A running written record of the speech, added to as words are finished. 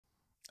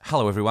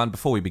Hello everyone.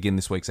 Before we begin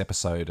this week's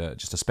episode,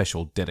 just a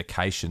special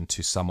dedication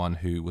to someone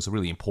who was a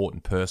really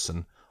important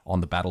person on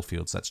the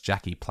battlefields. That's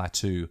Jackie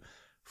Plateau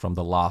from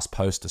the Last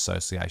Post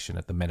Association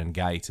at the Menin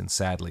Gate, and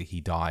sadly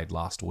he died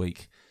last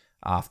week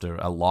after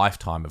a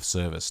lifetime of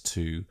service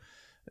to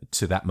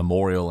that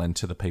memorial and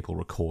to the people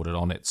recorded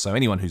on it. So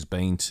anyone who's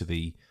been to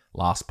the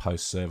Last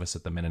Post service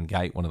at the Menin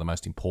Gate, one of the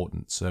most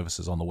important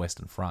services on the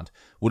Western Front,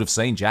 would have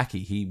seen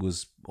Jackie. He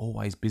was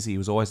always busy. He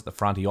was always at the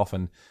front. He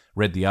often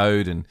read the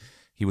ode, and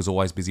he was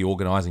always busy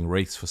organising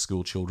wreaths for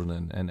school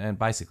children and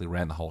basically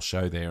ran the whole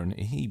show there. And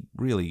he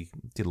really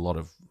did a lot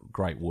of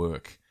great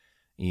work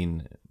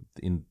in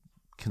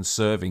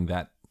conserving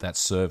that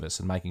service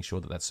and making sure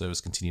that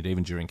service continued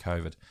even during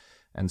COVID.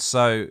 And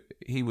so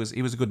he was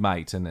a good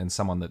mate and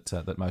someone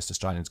that most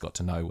Australians got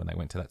to know when they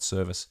went to that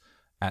service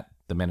at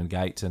the Menin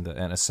Gate, and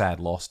a sad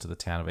loss to the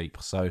town of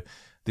Ypres. So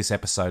this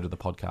episode of the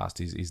podcast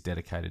is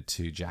dedicated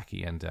to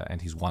Jackie and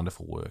his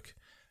wonderful work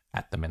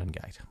at the Menin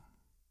Gate.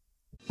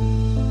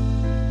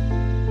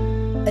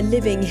 A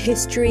Living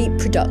History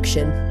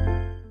production.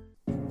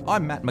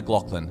 I'm Matt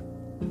McLachlan.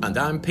 And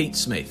I'm Pete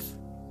Smith.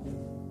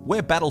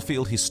 We're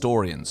battlefield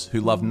historians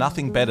who love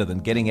nothing better than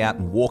getting out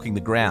and walking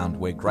the ground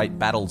where great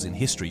battles in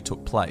history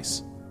took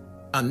place.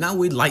 And now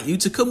we'd like you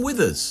to come with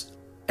us.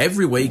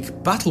 Every week,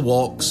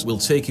 BattleWalks will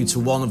take you to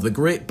one of the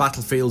great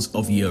battlefields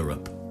of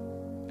Europe.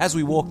 As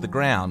we walk the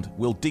ground,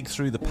 we'll dig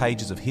through the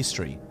pages of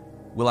history.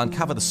 We'll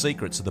uncover the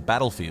secrets of the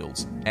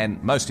battlefields,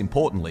 and most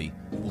importantly,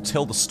 we'll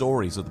tell the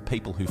stories of the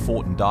people who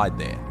fought and died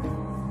there.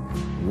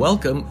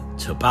 Welcome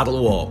to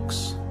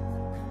BattleWalks.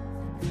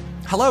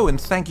 Hello, and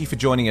thank you for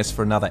joining us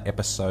for another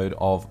episode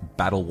of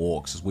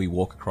BattleWalks as we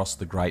walk across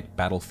the great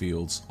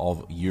battlefields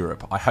of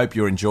Europe. I hope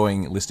you're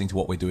enjoying listening to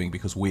what we're doing,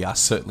 because we are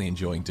certainly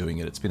enjoying doing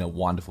it. It's been a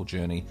wonderful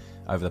journey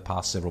over the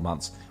past several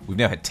months. We've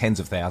now had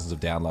tens of thousands of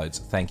downloads.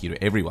 Thank you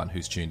to everyone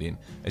who's tuned in.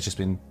 It's just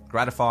been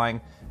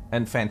gratifying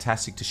and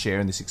fantastic to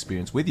share in this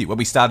experience with you. When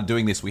we started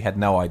doing this, we had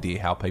no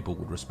idea how people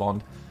would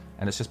respond,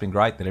 and it's just been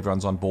great that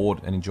everyone's on board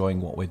and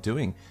enjoying what we're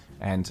doing.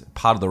 And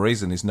part of the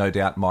reason is no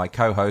doubt my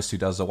co-host, who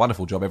does a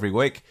wonderful job every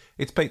week.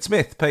 It's Pete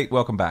Smith. Pete,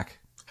 welcome back.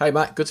 Hey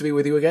Matt, good to be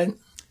with you again.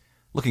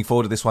 Looking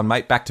forward to this one,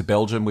 mate. Back to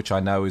Belgium, which I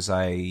know is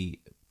a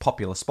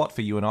popular spot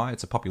for you and I.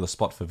 It's a popular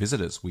spot for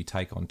visitors we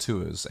take on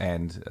tours,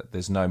 and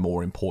there's no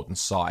more important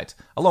site,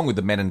 along with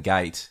the Menin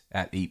Gate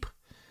at Ypres.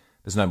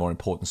 There's no more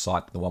important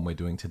site than the one we're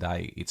doing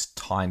today. It's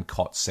Tyne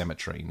Cot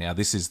Cemetery. Now,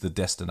 this is the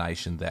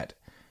destination that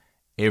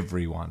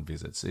everyone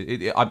visits.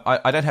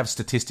 I don't have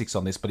statistics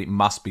on this, but it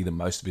must be the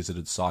most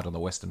visited site on the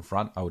Western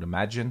Front, I would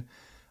imagine.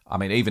 I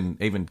mean,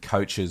 even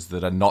coaches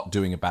that are not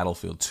doing a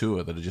battlefield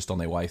tour, that are just on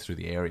their way through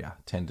the area,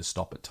 tend to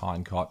stop at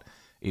Tyne Cot.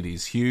 It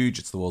is huge.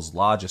 It's the world's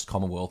largest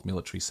Commonwealth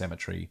military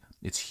cemetery.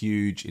 It's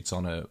huge. It's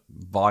on a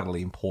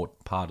vitally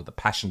important part of the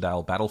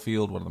Passchendaele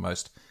battlefield, one of the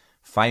most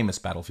famous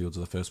battlefields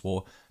of the First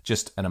War.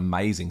 Just an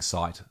amazing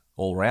site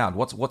all round.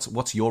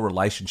 What's your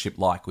relationship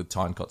like with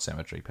Tyne Cot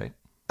Cemetery, Pete?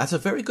 That's a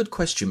very good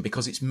question,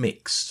 because it's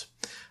mixed.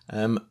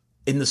 In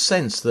the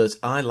sense that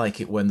I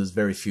like it when there's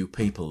very few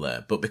people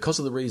there, but because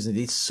of the reason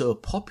it is so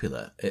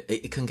popular,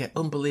 it can get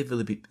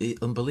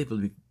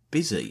unbelievably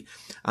busy.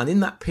 And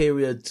in that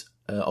period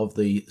of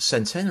the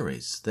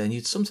centenaries, then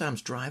you'd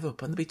sometimes drive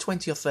up and there'd be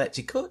 20 or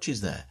 30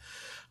 coaches there.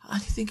 And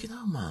you're thinking,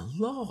 oh my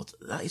Lord,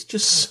 that is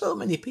just so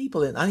many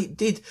people in. And it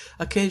did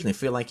occasionally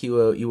feel like you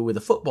were with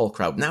a football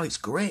crowd. Now it's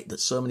great that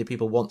so many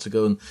people want to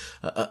go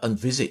and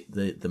visit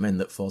the men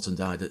that fought and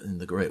died in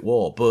the Great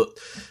War, but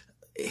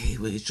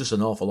it's just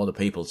an awful lot of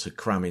people to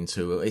cram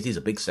into. It is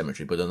a big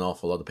cemetery, but an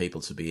awful lot of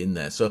people to be in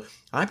there. So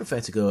I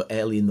prefer to go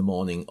early in the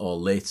morning or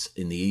late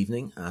in the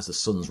evening as the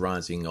sun's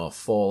rising or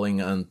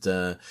falling, and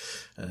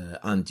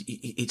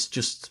it's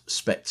just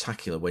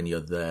spectacular when you're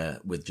there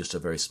with just a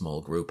very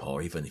small group,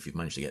 or even if you've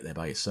managed to get there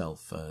by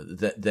yourself.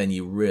 Then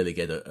you really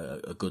get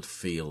a good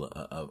feel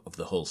of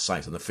the whole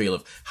site and the feel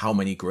of how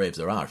many graves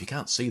there are. If you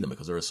can't see them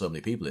because there are so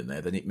many people in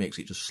there, then it makes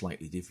it just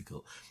slightly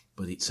difficult.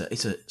 But it's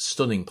a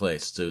stunning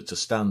place to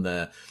stand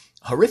there.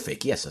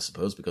 Horrific, yes, I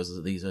suppose,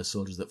 because these are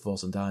soldiers that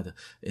fought and died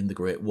in the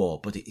Great War.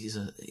 But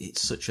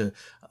it's such a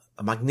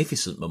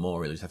magnificent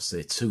memorial, you'd have to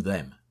say, to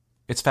them.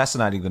 It's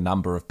fascinating the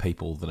number of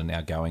people that are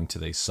now going to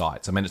these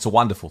sites. I mean, it's a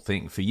wonderful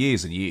thing. For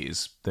years and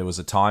years, there was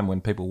a time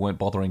when people weren't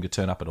bothering to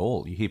turn up at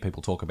all. You hear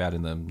people talk about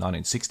in the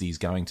 1960s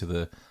going to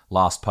the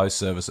Last Post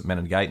service at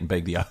Menin Gate and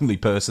being the only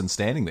person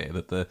standing there,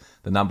 that the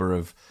number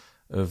of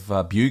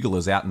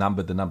buglers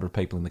outnumbered the number of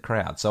people in the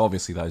crowd. So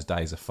obviously those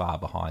days are far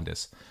behind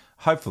us.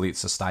 Hopefully it's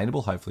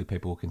sustainable. Hopefully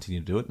people will continue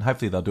to do it, and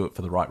hopefully they'll do it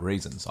for the right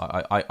reasons.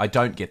 I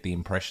don't get the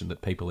impression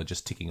that people are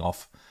just ticking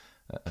off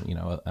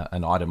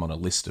an item on a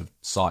list of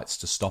sites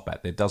to stop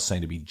at. There does seem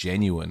to be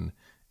genuine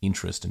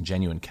interest and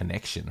genuine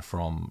connection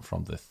from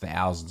the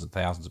thousands and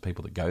thousands of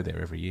people that go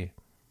there every year.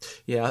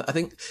 Yeah, I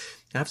think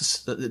I have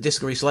to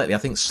disagree slightly. I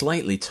think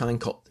slightly Tyne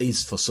Cot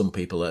is for some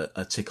people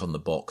a tick on the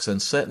box,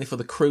 and certainly for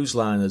the cruise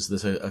liners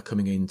that are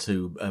coming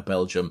into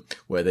Belgium,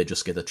 where they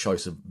just get a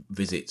choice of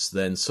visits.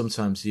 Then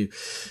sometimes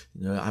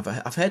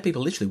I've heard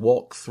people literally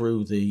walk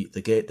through the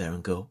gate there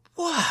and go,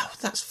 "Wow,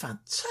 that's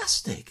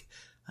fantastic!"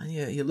 And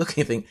you're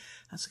looking and think,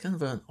 that's kind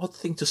of an odd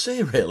thing to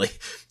say, really.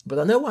 But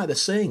I know why they're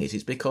saying it.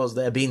 It's because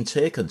they're being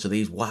taken to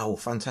these wow,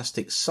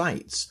 fantastic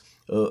sites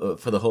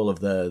for the whole of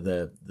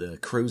the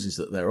cruises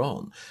that they're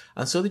on.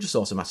 And so they just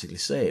automatically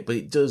say it. But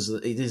it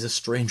is a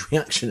strange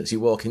reaction as you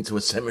walk into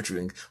a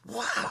cemetery and,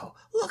 wow,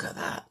 look at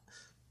that.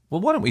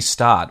 Well, why don't we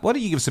start? Why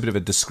don't you give us a bit of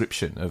a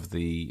description of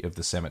the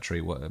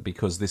cemetery?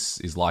 Because this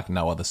is like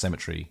no other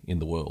cemetery in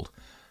the world.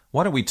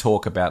 Why don't we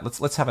talk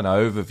about, let's have an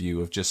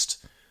overview of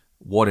just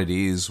what it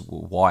is,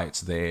 why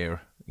it's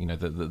there,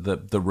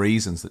 the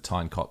reasons that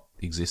Tyne Cot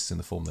exists in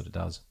the form that it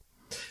does.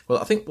 Well,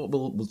 I think what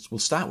we'll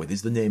start with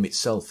is the name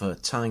itself,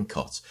 Tyne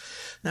Cot.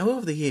 Now,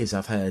 over the years,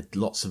 I've heard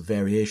lots of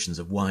variations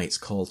of why it's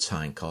called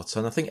Tyne Cot,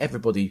 and I think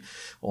everybody,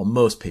 or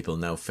most people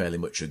now fairly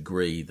much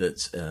agree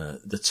that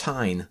the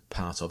Tyne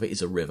part of it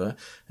is a river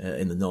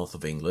in the north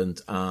of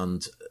England,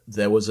 and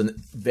there was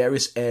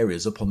various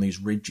areas up on these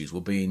ridges were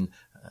being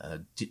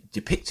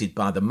depicted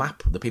by the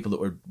map, the people that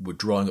were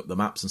drawing up the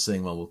maps and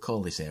saying, well, we'll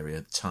call this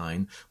area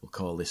Tyne, we'll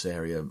call this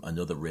area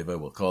another river,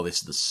 we'll call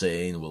this the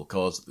Seine, we'll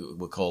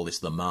call this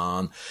the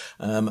Marne.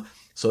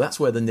 So that's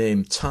where the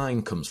name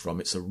Tyne comes from.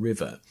 It's a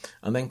river.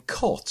 And then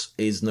Cot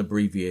is an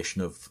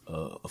abbreviation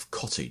of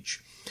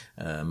cottage.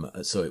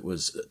 So it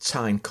was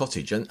Tyne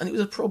Cottage, and it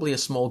was probably a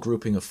small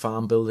grouping of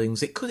farm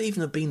buildings. It could even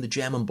have been the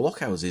German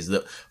blockhouses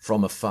that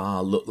from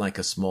afar looked like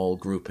a small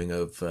grouping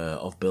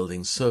of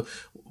buildings. So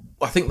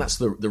I think that's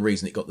the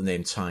reason it got the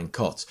name Tyne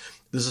Cot.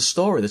 There's a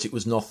story that it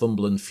was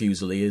Northumberland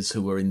Fusiliers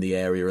who were in the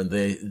area and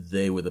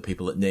they were the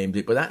people that named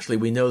it, but actually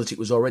we know that it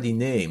was already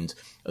named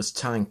as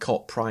Tyne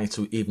Cot prior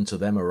to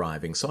them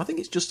arriving. So I think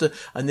it's just a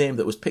name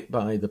that was picked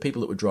by the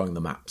people that were drawing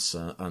the maps,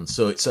 and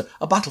so it's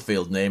a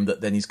battlefield name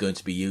that then is going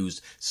to be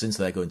used. Since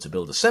they're going to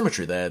build a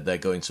cemetery there, they're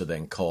going to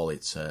then call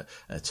it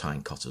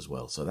Tyne Cot as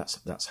well. So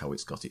that's how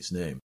it's got its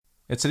name.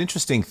 It's an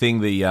interesting thing,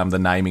 the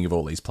naming of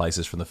all these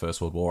places from the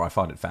First World War. I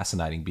find it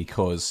fascinating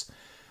because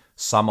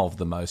some of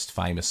the most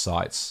famous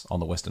sites on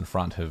the Western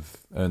Front have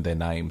earned their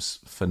names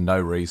for no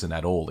reason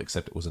at all,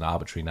 except it was an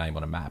arbitrary name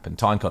on a map. And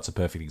Tyne Cot's a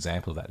perfect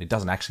example of that. It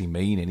doesn't actually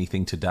mean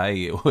anything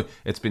today.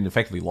 It's been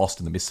effectively lost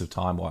in the mists of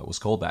time why it was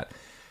called that.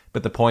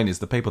 But the point is,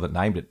 the people that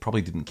named it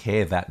probably didn't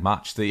care that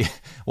much.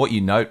 What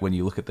you note when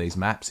you look at these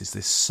maps is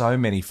there's so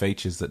many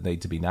features that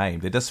need to be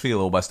named. It does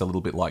feel almost a little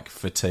bit like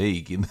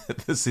fatigue in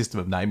the system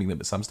of naming them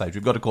at some stage.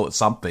 We've got to call it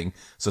something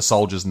so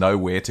soldiers know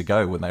where to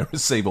go when they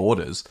receive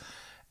orders.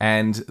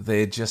 And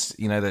they're just,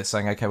 they're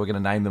saying, okay, we're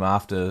going to name them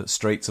after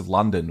streets of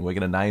London. We're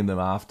going to name them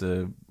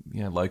after,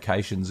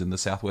 locations in the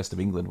southwest of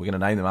England. We're going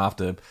to name them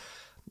after,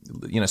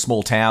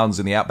 small towns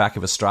in the outback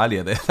of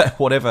Australia.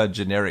 Whatever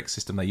generic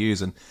system they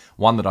use. And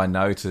one that I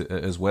know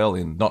as well,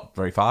 in not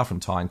very far from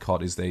Tyne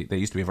Cot, is there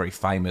used to be a very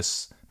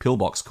famous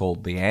pillbox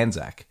called the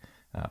Anzac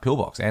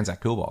pillbox.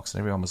 And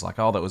everyone was like,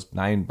 oh, that was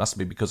named, must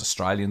be because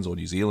Australians or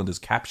New Zealanders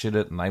captured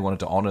it and they wanted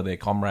to honour their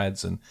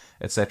comrades and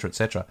et cetera, et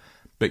cetera.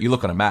 But you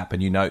look on a map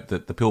and you note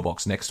that the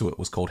pillbox next to it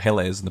was called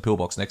Helles and the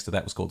pillbox next to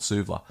that was called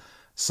Suvla.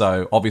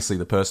 So obviously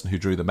the person who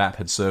drew the map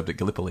had served at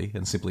Gallipoli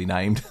and simply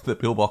named the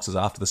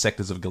pillboxes after the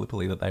sectors of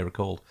Gallipoli that they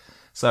recalled.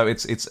 So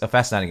it's a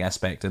fascinating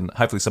aspect, and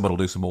hopefully someone will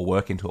do some more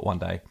work into it one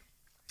day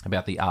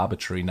about the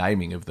arbitrary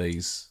naming of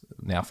these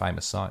now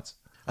famous sites.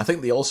 I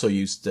think they also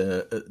used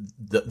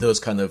those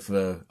kind of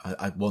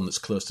one that's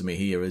close to me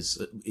here is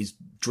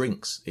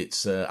drinks.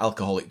 It's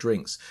alcoholic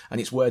drinks, and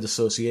it's word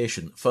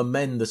association for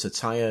men that are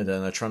tired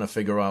and are trying to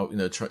figure out,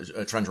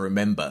 trying to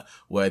remember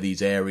where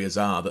these areas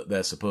are that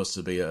they're supposed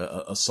to be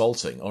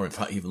assaulting, or in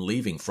fact even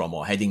leaving from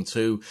or heading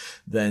to.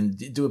 Then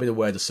do a bit of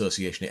word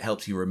association. It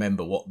helps you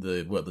remember what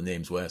the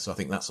names were. So I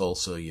think that's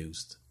also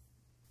used.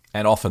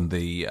 And often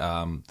the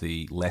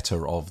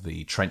letter of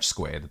the trench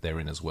square that they're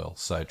in as well.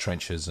 So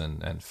trenches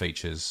and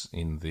features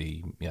in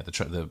the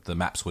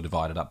maps were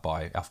divided up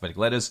by alphabetic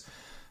letters,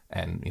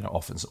 and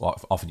often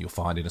you'll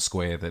find in a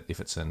square that if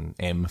it's an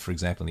M, for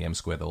example, in the M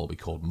square, they'll all be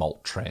called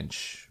Malt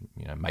Trench,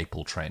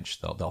 Maple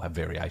Trench. They'll have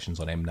variations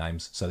on M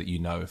names so that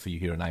if you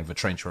hear a name of a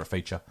trench or a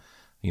feature,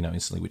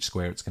 instantly which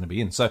square it's going to be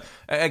in. So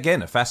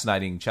again, a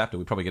fascinating chapter.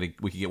 We could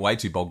get way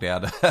too bogged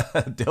down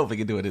delving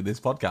into it in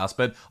this podcast,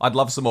 but I'd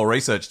love some more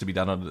research to be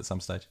done on it at some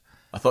stage.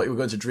 I thought you were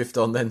going to drift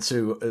on then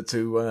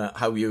to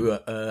how you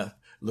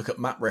look at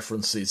map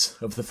references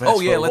of the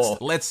First World War.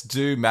 Let's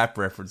do map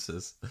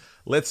references.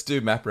 Let's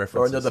do map references.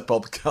 Or another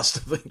podcast,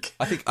 I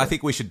think. I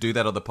think we should do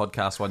that on the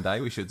podcast one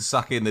day. We should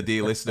suck in the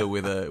dear listener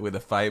with a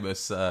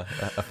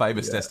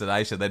famous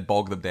destination, then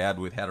bog them down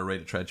with how to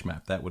read a trench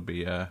map. That would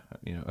be a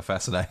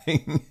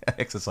fascinating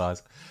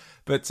exercise.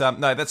 But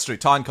no, that's true.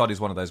 Tyne Cot is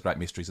one of those great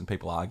mysteries, and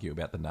people argue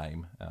about the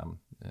name,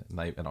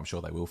 and I'm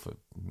sure they will for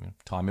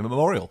time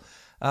immemorial.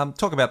 Let's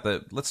talk about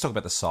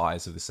the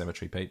size of this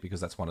cemetery, Pete,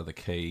 because that's one of the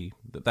key.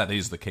 That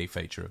is the key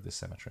feature of this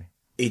cemetery.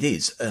 It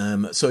is.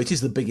 So it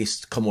is the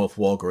biggest Commonwealth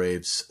War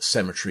Graves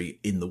cemetery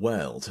in the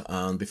world.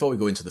 And before we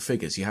go into the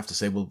figures, you have to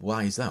say, well,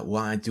 why is that?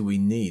 Why do we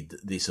need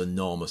this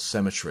enormous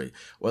cemetery?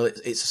 Well,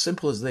 it's as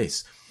simple as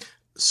this.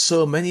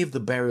 So many of the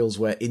burials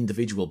were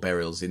individual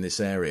burials in this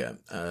area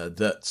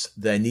that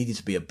there needed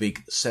to be a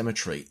big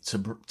cemetery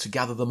to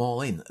gather them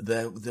all in.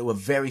 There were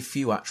very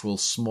few actual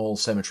small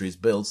cemeteries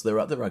built. There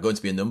are going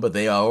to be a number.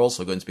 They are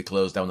also going to be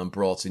closed down and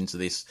brought into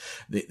this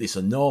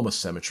enormous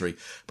cemetery.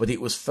 But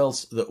it was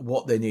felt that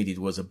what they needed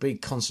was a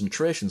big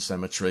concentration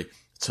cemetery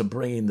to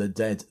bring in the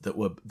dead that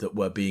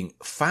were being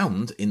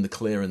found in the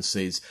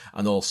clearances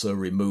and also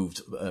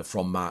removed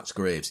from marked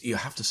graves. You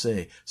have to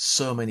say,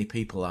 so many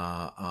people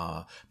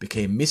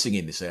became missing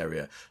in this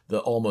area that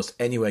almost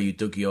anywhere you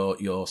dug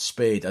your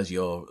spade as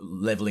you're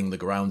levelling the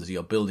ground, as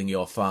you're building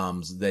your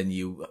farms, then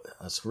you,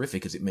 as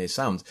horrific as it may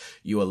sound,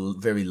 you are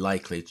very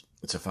likely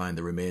to find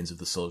the remains of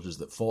the soldiers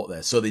that fought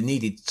there. So they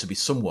needed to be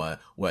somewhere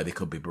where they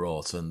could be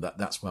brought, and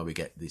that's why we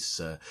get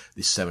this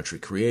cemetery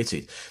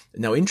created.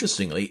 Now,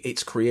 interestingly,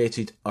 it's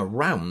created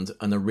around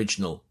an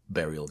original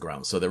burial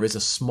ground. So there is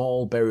a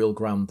small burial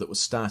ground that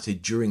was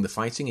started during the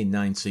fighting in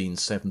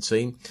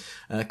 1917,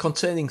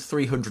 containing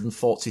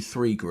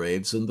 343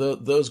 graves, and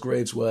those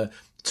graves were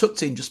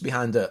tucked in just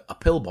behind a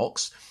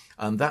pillbox.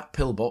 And that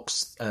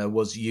pillbox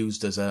was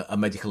used as a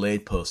medical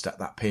aid post at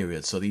that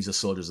period. So these are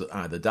soldiers that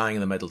are either dying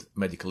in the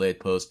medical aid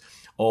post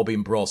or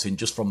being brought in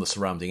just from the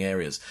surrounding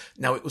areas.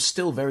 Now, it was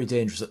still very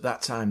dangerous at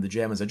that time. The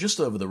Germans are just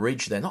over the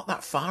ridge. They're not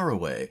that far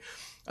away.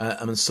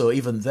 And so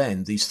even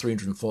then, these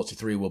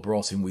 343 were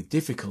brought in with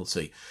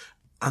difficulty.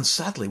 And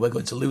sadly, we're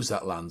going to lose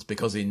that land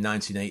because in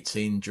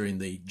 1918, during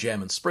the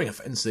German Spring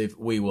Offensive,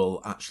 we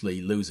will actually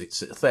lose it.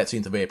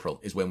 13th of April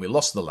is when we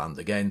lost the land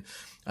again.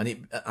 And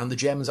the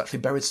Germans actually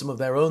buried some of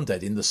their own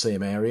dead in the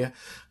same area.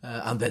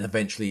 And then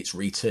eventually it's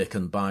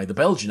retaken by the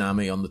Belgian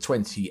army on the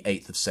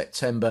 28th of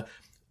September.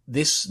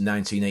 This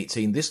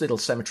 1918, this little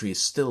cemetery is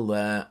still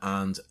there,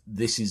 and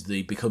this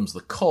becomes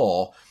the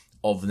core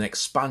of an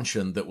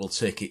expansion that will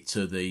take it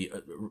to the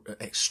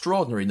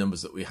extraordinary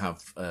numbers that we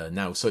have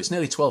now. So it's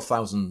nearly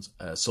 12,000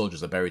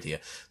 soldiers are buried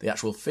here. The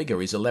actual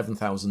figure is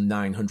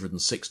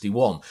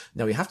 11,961.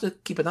 Now, you have to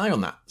keep an eye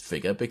on that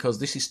figure because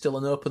this is still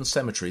an open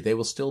cemetery. They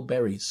will still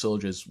bury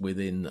soldiers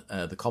within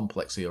the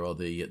complex here, or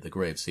the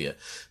graves here.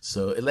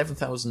 So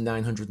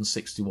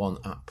 11,961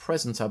 at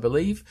present, I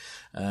believe,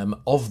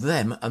 of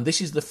them. And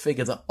this is the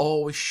figure that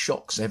always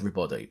shocks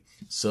everybody.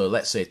 So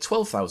let's say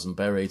 12,000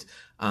 buried,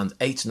 and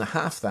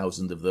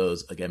 8,500 of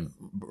those, again,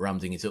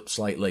 rounding it up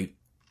slightly,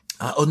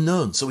 are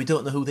unknown, so we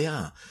don't know who they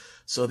are.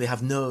 So they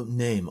have no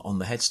name on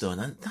the headstone,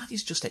 and that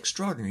is just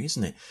extraordinary,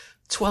 isn't it?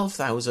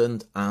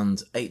 12,000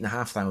 and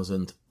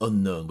 8,500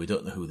 unknown, we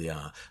don't know who they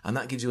are. And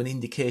that gives you an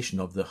indication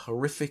of the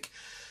horrific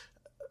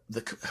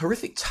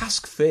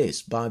task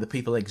faced by the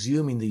people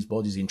exhuming these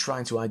bodies in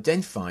trying to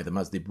identify them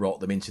as they brought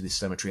them into this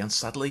cemetery. And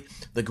sadly,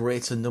 the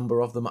greater number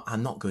of them are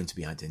not going to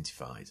be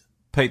identified.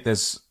 Pete,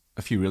 there's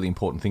a few really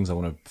important things I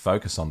want to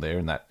focus on there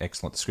in that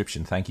excellent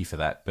description. Thank you for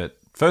that. But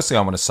firstly,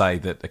 I want to say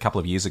that a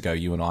couple of years ago,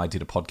 you and I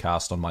did a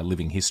podcast on my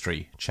Living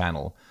History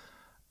channel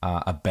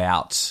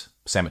about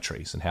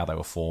cemeteries and how they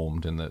were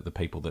formed and the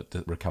people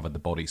that recovered the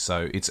bodies.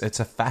 So it's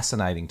a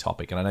fascinating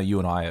topic. And I know you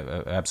and I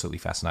are absolutely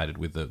fascinated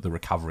with the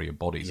recovery of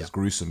bodies, as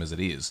gruesome as it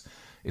is.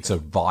 It's a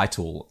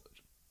vital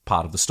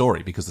part of the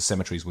story because the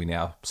cemeteries we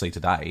now see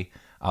today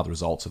are the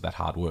results of that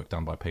hard work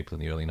done by people in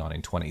the early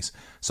 1920s.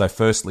 So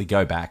firstly,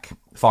 go back,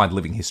 find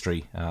Living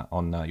History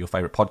on your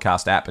favourite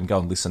podcast app and go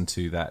and listen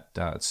to that.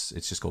 It's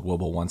just called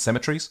World War I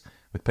Cemeteries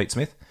with Pete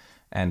Smith,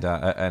 and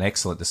an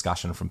excellent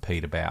discussion from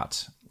Pete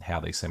about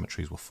how these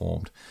cemeteries were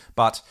formed.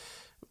 But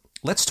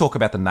let's talk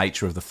about the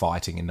nature of the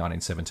fighting in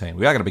 1917.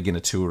 We are going to begin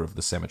a tour of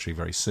the cemetery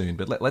very soon,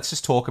 but let's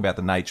just talk about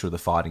the nature of the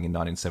fighting in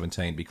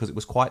 1917 because it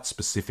was quite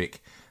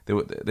specific.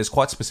 There's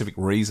quite specific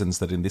reasons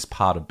that in this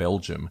part of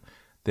Belgium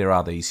there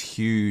are these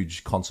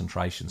huge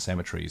concentration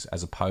cemeteries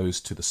as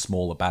opposed to the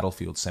smaller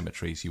battlefield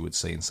cemeteries you would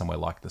see in somewhere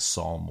like the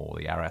Somme or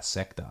the Arras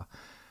sector.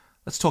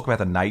 Let's talk about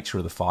the nature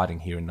of the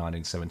fighting here in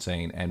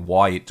 1917 and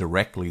why it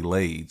directly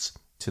leads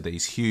to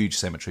these huge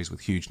cemeteries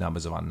with huge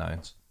numbers of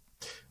unknowns.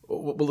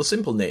 Well, the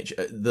simple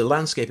nature, the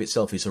landscape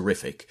itself is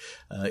horrific.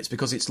 It's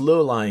because it's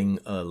low-lying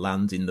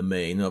land in the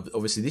main.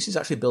 Obviously, this is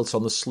actually built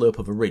on the slope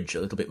of a ridge. A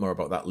little bit more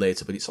about that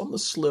later, but it's on the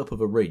slope of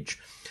a ridge.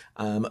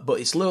 But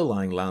it's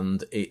low-lying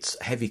land, it's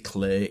heavy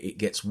clay, it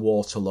gets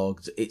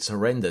waterlogged, it's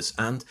horrendous.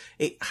 And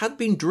it had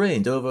been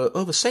drained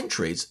over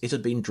centuries. It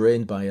had been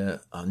drained by a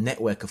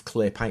network of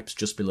clay pipes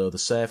just below the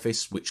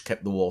surface, which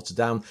kept the water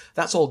down.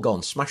 That's all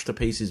gone, smashed to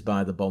pieces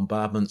by the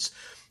bombardments.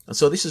 And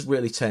so this has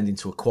really turned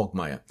into a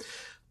quagmire.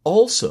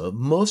 Also,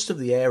 most of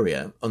the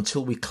area,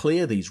 until we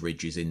clear these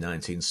ridges in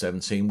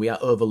 1917, we are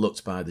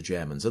overlooked by the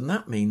Germans. And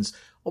that means,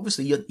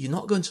 obviously, you're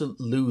not going to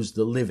lose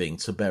the living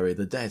to bury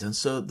the dead. And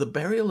so the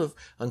burial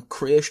and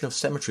creation of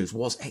cemeteries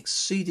was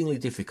exceedingly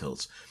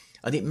difficult.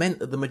 And it meant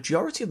that the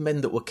majority of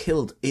men that were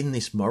killed in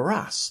this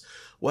morass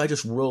were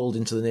just rolled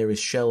into the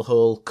nearest shell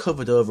hole,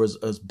 covered over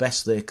as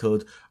best they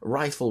could,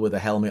 rifle with a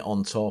helmet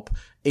on top.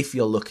 If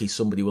you're lucky,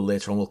 somebody will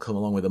later on will come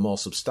along with a more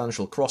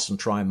substantial cross and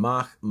try and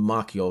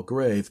mark your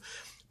grave.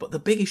 But the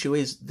big issue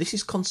is this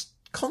is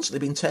constantly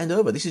being turned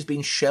over. This is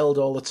being shelled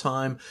all the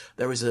time.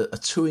 There is a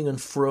toing and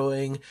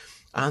froing.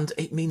 And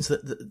it means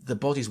that the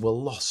bodies were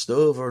lost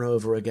over and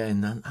over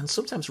again, and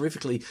sometimes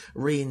horrifically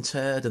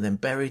reinterred and then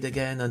buried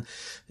again. And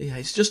yeah,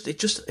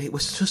 it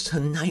was just a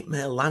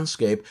nightmare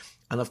landscape.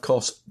 And of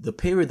course, the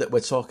period that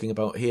we're talking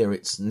about here,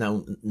 it's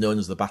now known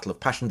as the Battle of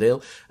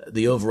Passchendaele.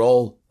 The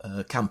overall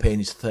campaign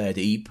is Third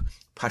Ype.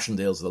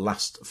 Passchendaele's the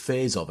last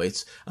phase of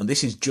it, and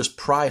this is just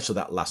prior to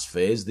that last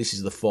phase. This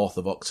is the 4th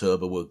of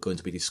October we're going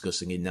to be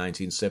discussing in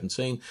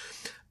 1917.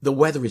 The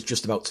weather is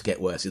just about to get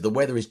worse. The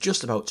weather is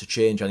just about to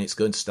change, and it's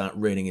going to start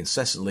raining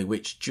incessantly,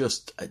 which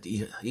just,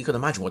 you can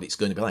imagine what it's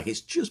going to be like. It's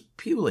just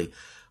purely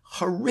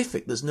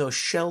horrific. There's no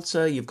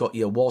shelter. You've got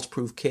your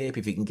waterproof cape.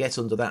 If you can get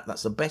under that,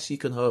 that's the best you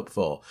can hope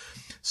for.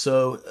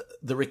 So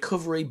the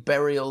recovery,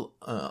 burial,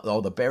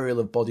 or the burial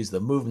of bodies, the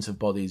movement of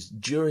bodies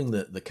during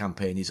the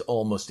campaign is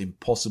almost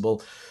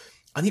impossible.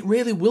 And it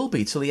really will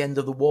be till the end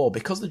of the war,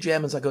 because the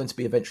Germans are going to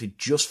be eventually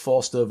just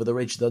forced over the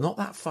ridge. They're not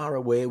that far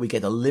away. We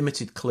get a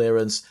limited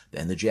clearance.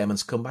 Then the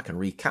Germans come back and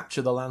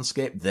recapture the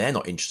landscape. They're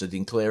not interested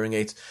in clearing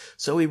it.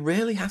 So we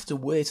really have to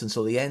wait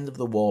until the end of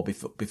the war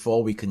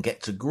before we can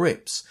get to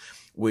grips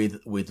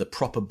with the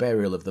proper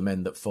burial of the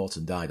men that fought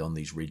and died on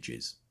these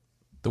ridges.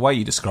 The way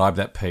you describe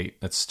that, Pete,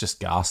 it's just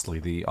ghastly.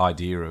 The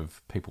idea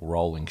of people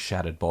rolling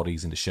shattered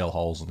bodies into shell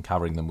holes and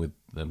covering them with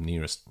the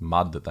nearest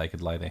mud that they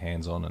could lay their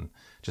hands on and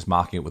just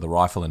marking it with a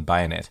rifle and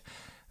bayonet.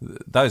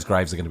 Those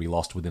graves are going to be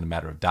lost within a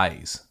matter of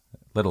days,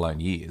 let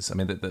alone years. I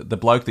mean, the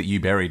bloke that you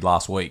buried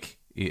last week,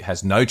 it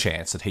has no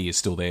chance that he is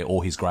still there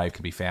or his grave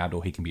can be found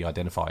or he can be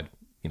identified,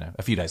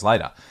 a few days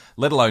later,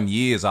 let alone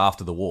years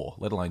after the war,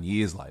 let alone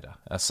years later.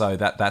 So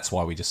that's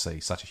why we just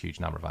see such a huge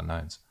number of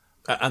unknowns.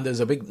 And there's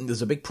a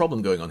big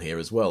problem going on here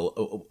as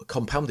well,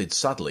 compounded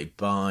sadly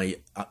by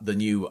the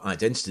new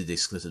identity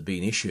disc that had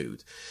been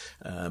issued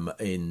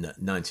in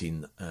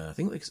I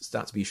think it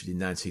started to be issued in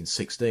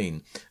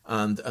 1916,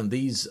 and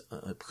these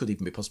could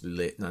even be possibly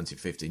late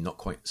 1915. Not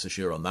quite so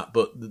sure on that,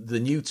 but the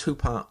new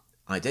 2-part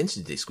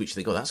identity disc, which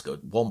they go, that's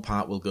good. One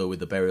part will go with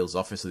the burials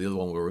office, and the other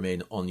one will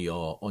remain on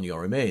your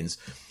remains.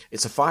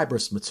 It's a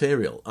fibrous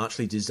material,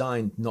 actually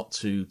designed not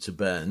to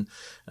burn,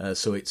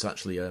 so it's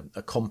actually a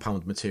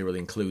compound material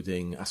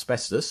including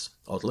asbestos,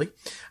 oddly,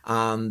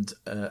 and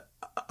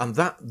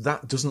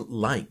that doesn't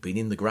like being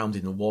in the ground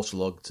in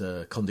waterlogged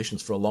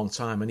conditions for a long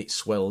time, and it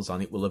swells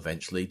and it will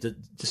eventually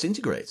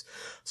disintegrate.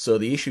 So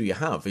the issue you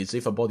have is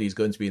if a body is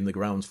going to be in the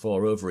ground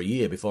for over a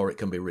year before it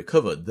can be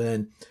recovered,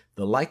 then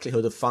the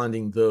likelihood of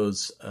finding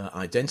those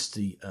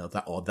identity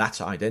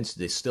that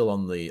identity still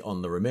on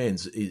the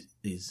remains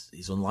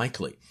is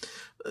unlikely.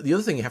 The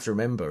other thing you have to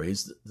remember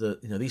is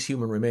that these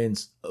human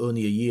remains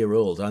only a year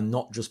old and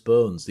not just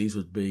bones. These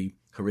would be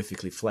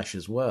horrifically flesh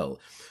as well.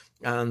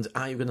 And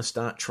are you going to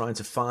start trying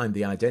to find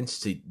the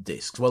identity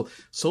discs? Well,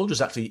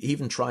 soldiers actually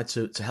even tried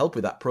to help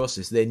with that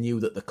process. They knew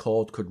that the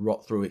cord could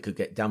rot through, it could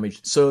get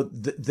damaged. So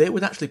they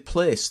would actually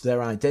place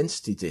their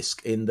identity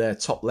disc in their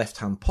top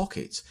left-hand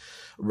pocket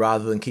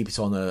rather than keep it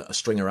on a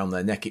string around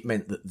their neck. It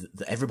meant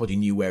that everybody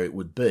knew where it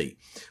would be.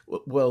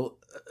 Well,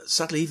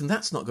 sadly, even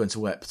that's not going to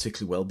work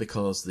particularly well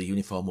because the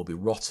uniform will be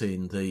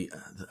rotting.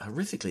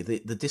 Horrifically,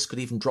 the disc could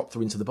even drop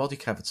through into the body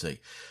cavity.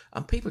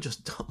 And people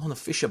just don't want to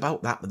fish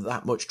about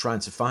that much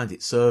trying to find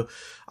it. So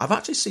I've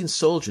actually seen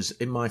soldiers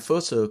in my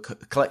photo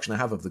collection I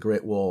have of the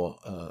Great War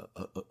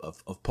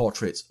of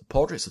portraits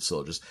of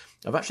soldiers.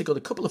 I've actually got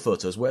a couple of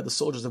photos where the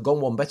soldiers have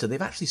gone one better.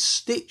 They've actually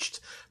stitched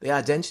the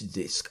identity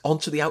disc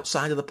onto the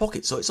outside of the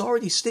pocket. So it's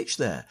already stitched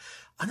there.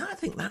 And I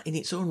think that in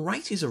its own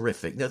right is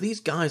horrific. Now, these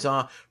guys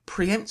are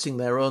preempting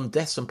their own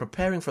deaths and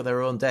preparing for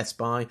their own deaths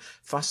by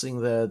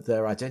fastening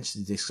their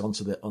identity discs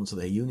onto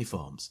their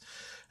uniforms.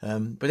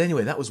 But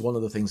anyway, that was one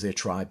of the things they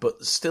tried,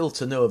 but still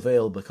to no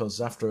avail because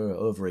after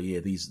over a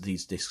year, these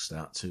discs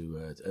start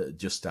to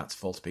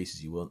fall to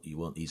pieces. You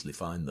won't easily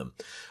find them.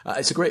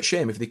 It's a great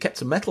shame. If they kept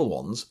the metal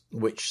ones,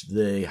 which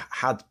they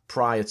had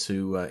prior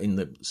to in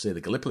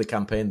the Gallipoli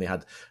campaign, they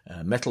had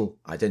metal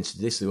identity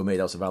discs. They were made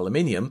out of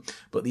aluminium,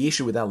 but the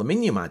issue with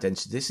aluminium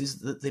identity discs is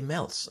that they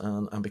melt,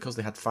 and because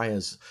they had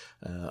fires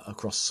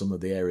across some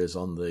of the areas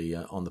on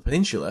the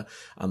peninsula,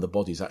 and the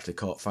bodies actually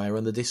caught fire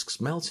and the discs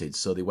melted,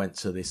 so they went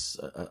to this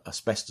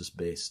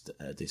asbestos-based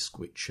disc,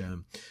 which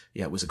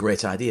was a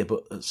great idea,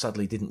 but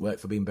sadly didn't work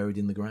for being buried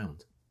in the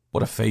ground.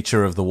 What a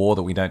feature of the war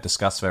that we don't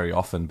discuss very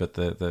often, but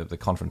the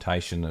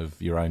confrontation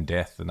of your own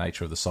death, the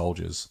nature of the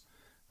soldiers,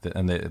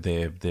 and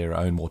their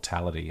own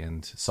mortality,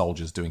 and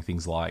soldiers doing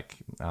things like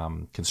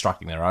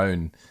constructing their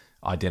own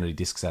identity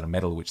discs out of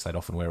metal, which they'd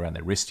often wear around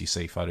their wrist. You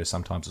see photos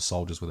sometimes of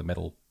soldiers with a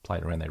metal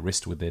plate around their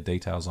wrist with their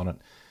details on it.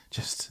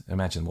 Just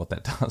imagine what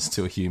that does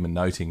to a human,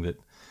 noting that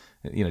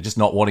just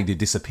not wanting to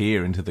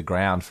disappear into the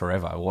ground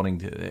forever, wanting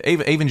to,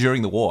 even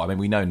during the war. I mean,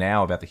 we know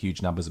now about the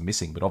huge numbers of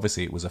missing, but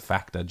obviously it was a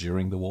factor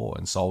during the war,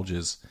 and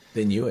soldiers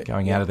they knew it,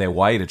 going out of their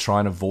way to try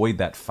and avoid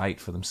that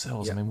fate for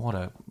themselves. Yeah. I mean, what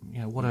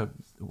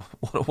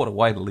a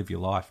way to live your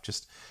life.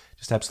 Just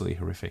absolutely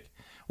horrific.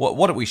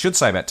 What we should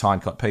say about Tyne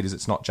Cot, Pete, is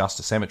it's not just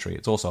a cemetery;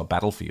 it's also a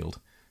battlefield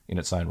in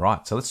its own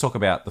right. So let's talk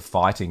about the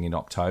fighting in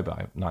October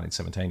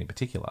 1917 in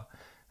particular.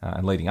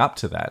 And leading up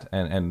to that,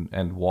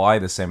 and why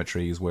the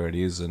cemetery is where it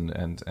is, and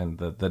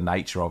the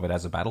nature of it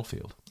as a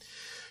battlefield.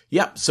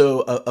 Yeah,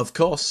 so of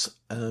course,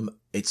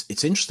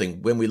 it's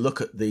interesting when we look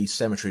at the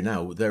cemetery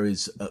now. There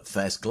is at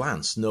first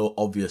glance no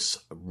obvious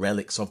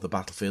relics of the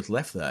battlefield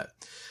left there,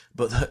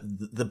 but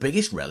the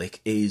biggest relic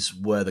is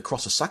where the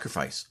cross of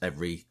sacrifice.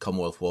 Every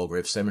Commonwealth war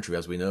grave cemetery,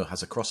 as we know,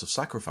 has a cross of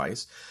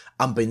sacrifice,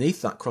 and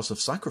beneath that cross of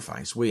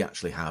sacrifice, we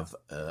actually have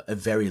a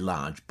very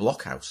large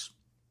blockhouse,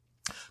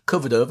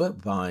 covered over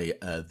by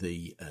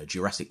the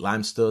Jurassic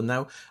limestone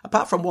now,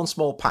 apart from one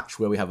small patch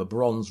where we have a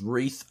bronze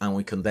wreath, and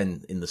we can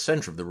then, in the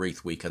centre of the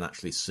wreath, we can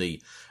actually see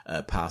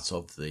part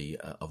of the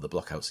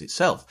blockhouse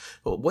itself.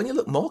 But when you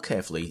look more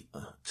carefully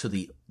to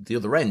the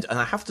other end, and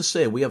I have to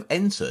say, we have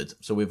entered,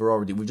 so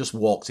we've just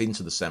walked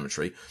into the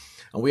cemetery,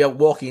 and we are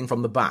walking in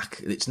from the back.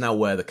 It's now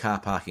where the car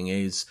parking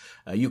is.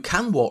 You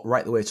can walk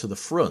right the way to the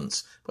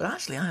front, but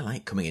actually I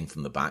like coming in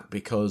from the back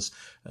because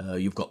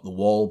you've got the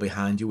wall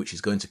behind you, which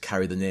is going to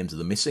carry the names of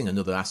the missing,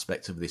 another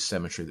aspect of this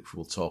cemetery that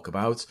we'll talk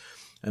about.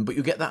 But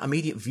you get that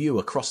immediate view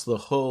across the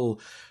whole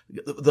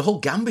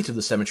gambit of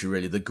the cemetery,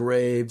 really. The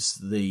graves,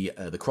 the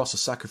cross of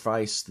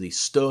sacrifice, the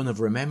stone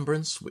of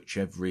remembrance, which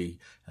every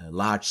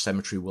large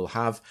cemetery will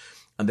have.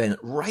 And then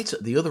right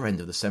at the other end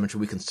of the cemetery,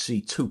 we can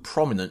see two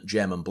prominent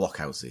German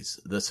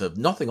blockhouses that have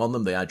nothing on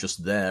them. They are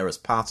just there as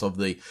part of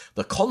the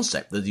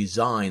concept, the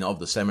design of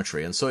the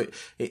cemetery. And so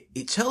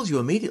it tells you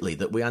immediately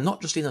that we are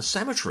not just in a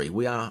cemetery,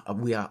 we are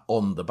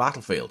on the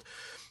battlefield.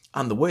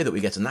 And the way that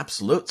we get an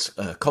absolute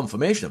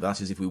confirmation of that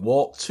is if we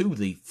walk to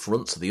the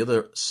front, to the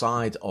other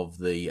side of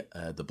the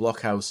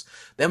blockhouse,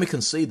 then we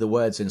can see the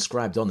words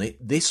inscribed on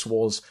it. This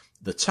was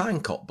the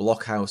Tyne Cot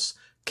blockhouse,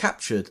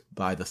 captured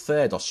by the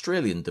 3rd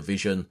Australian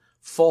Division,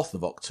 4th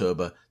of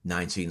October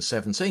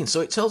 1917. So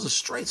it tells us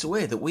straight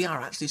away that we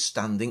are actually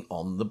standing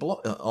on the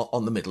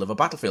on the middle of a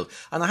battlefield.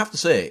 And I have to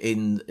say,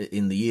 in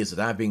the years that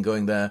I've been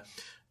going there,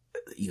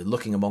 you're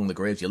looking among the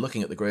graves, you're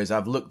looking at the graves,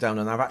 I've looked down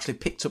and I've actually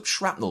picked up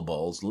shrapnel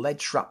balls, lead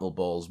shrapnel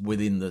balls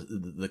within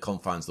the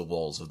confines, the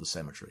walls of the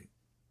cemetery.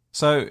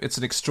 So it's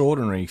an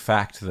extraordinary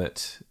fact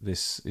that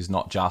this is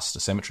not just a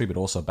cemetery, but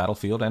also a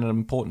battlefield, and an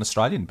important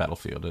Australian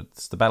battlefield.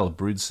 It's the Battle of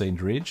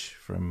Broodseed Ridge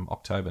from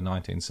October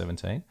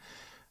 1917.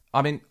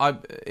 I mean,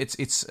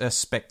 it's a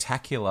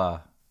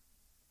spectacular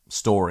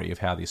story of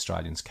how the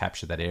Australians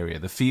captured that area.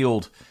 The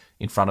field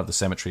in front of the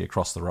cemetery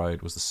across the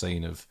road was the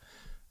scene of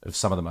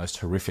some of the most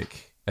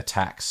horrific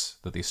attacks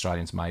that the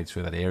Australians made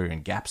through that area,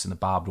 and gaps in the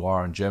barbed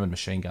wire and German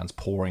machine guns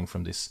pouring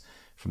from this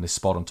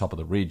spot on top of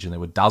the ridge. And there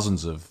were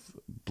dozens of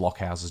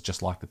blockhouses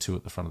just like the two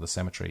at the front of the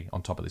cemetery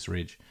on top of this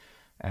ridge.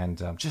 And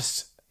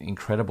just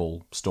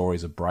incredible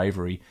stories of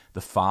bravery.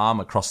 The farm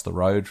across the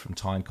road from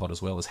Tyne Cot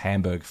as well is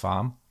Hamburg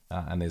Farm.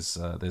 And there's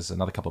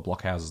another couple of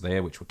blockhouses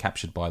there which were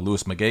captured by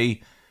Lewis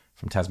McGee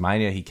from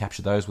Tasmania. He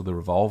captured those with a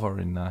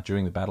revolver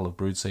during the Battle of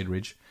Broodseed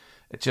Ridge.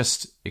 It's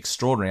just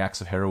extraordinary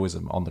acts of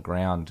heroism on the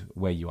ground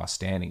where you are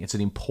standing. It's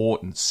an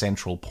important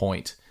central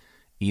point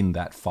in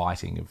that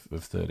fighting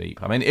of Third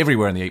Ypres. I mean,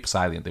 everywhere in the Ypres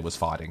salient there was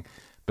fighting,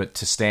 but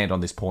to stand on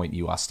this point,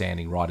 you are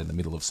standing right in the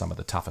middle of some of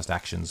the toughest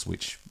actions,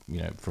 which,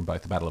 from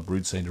both the Battle of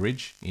Broodseed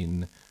Ridge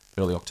in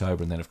early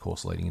October and then, of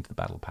course, leading into the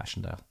Battle of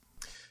Passchendaele.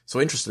 So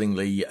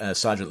interestingly,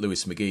 Sergeant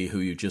Lewis McGee, who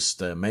you just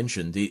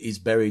mentioned, is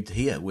buried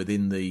here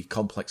within the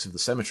complex of the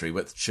cemetery,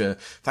 which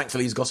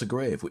thankfully he's got a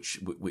grave,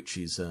 which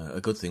is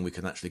a good thing. We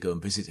can actually go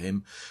and visit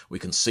him. We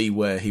can see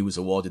where he was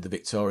awarded the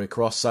Victoria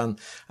Cross, and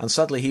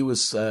sadly he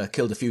was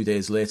killed a few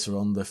days later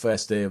on the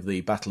first day of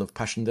the Battle of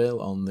Passchendaele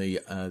on the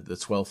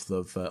 12th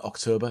of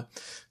October.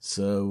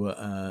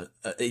 So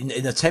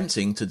in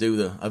attempting to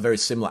do a very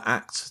similar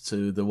act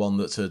to the one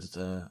that had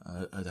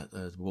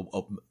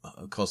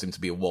caused him to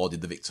be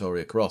awarded the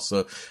Victoria Cross.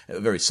 So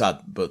very sad,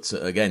 but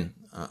again,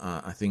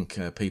 I think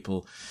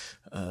people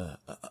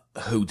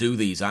who do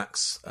these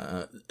acts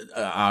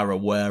are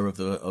aware of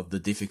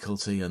the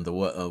difficulty and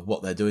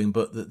what they're doing,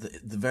 but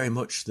very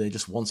much they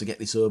just want to get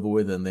this over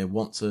with, and they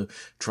want to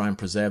try and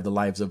preserve the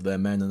lives of their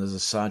men. And as a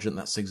sergeant,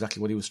 that's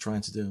exactly what he was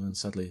trying to do, and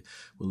sadly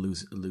will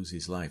lose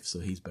his life. So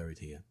he's buried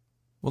here.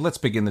 Well, let's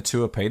begin the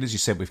tour, Pete. As you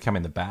said, we've come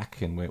in the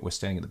back and we're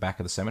standing at the back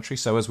of the cemetery.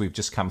 So as we've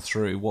just come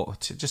through,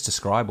 just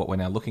describe what we're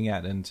now looking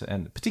at,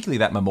 and particularly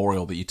that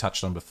memorial that you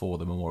touched on before,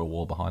 the memorial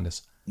wall behind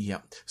us. Yeah.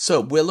 So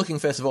we're looking,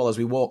 first of all, as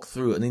we walk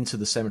through and into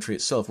the cemetery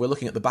itself, we're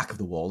looking at the back of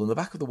the wall. And the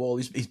back of the wall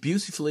is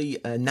beautifully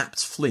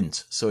napped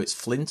flint. So it's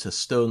flint, a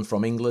stone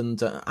from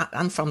England,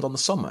 and found on the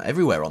Somme,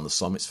 everywhere on the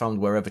Somme. It's found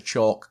wherever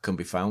chalk can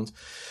be found.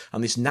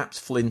 And this napped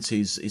flint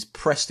is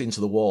pressed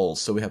into the wall.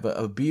 So we have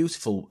a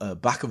beautiful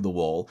back of the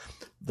wall.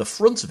 The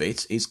front of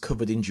it is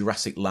covered in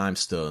Jurassic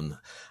limestone.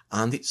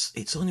 And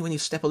it's only when you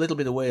step a little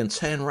bit away and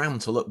turn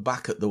round to look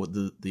back at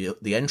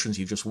the entrance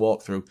you've just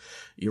walked through,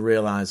 you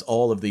realise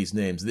all of these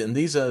names. And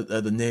these are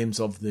the names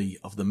of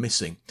the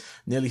missing.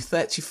 Nearly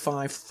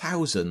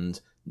 35,000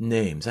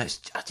 names.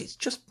 It's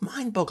just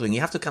mind-boggling.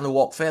 You have to kind of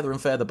walk further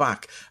and further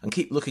back and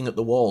keep looking at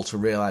the wall to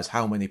realise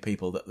how many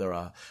people that there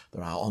are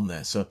on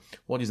there. So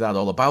what is that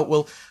all about?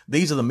 Well,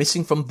 these are the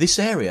missing from this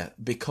area,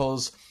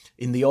 because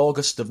in the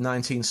August of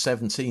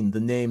 1917, the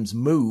names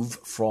move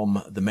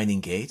from the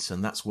Menin Gate,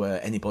 and that's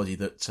where anybody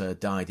that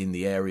died in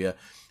the area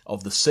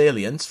of the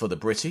salient for the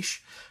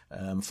British.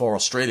 For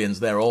Australians,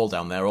 they're all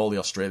down there. All the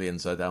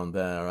Australians are down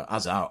there,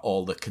 as are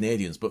all the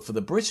Canadians. But for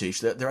the British,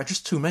 there are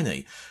just too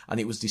many. And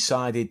it was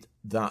decided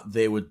that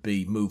they would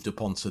be moved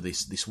up onto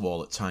this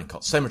wall at Tyne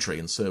Cot Cemetery.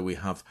 And so we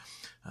have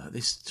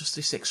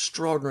this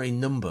extraordinary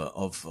number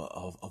of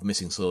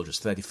missing soldiers,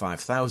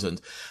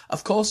 35,000.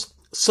 Of course,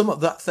 some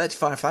of that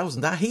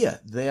 35,000 are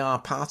here. They are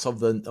part of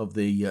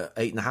the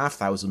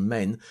 8,500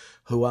 men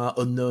who are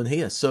unknown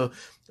here. So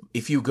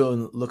if you go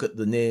and look at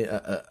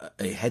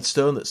a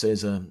headstone that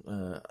says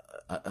the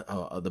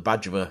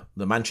badge of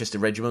the Manchester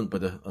Regiment,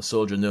 but a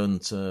soldier known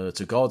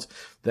to God,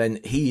 then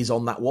he is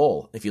on that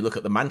wall. If you look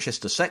at the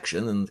Manchester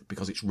section, and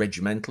because it's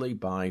regimentally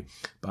by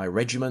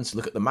regiments,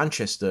 look at the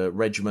Manchester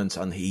Regiment,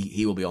 and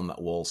he will be on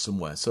that wall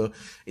somewhere. So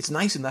it's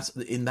nice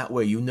in that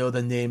way. You know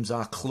their names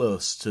are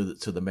close to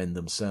the men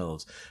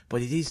themselves,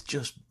 but it is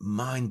just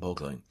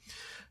mind-boggling.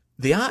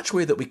 The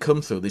archway that we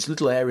come through, this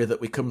little area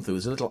that we come through,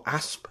 is a little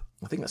asp.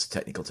 I think that's a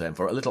technical term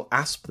for it, a little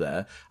asp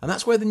there, and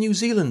that's where the New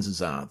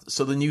Zealanders are.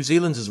 So the New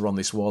Zealanders are on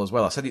this wall as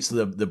well. I said it's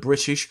the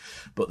British,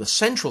 but the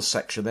central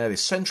section there,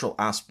 this central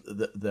asp,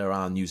 there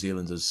are New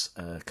Zealanders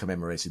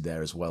commemorated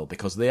there as well,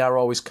 because they are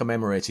always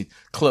commemorated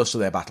close to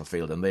their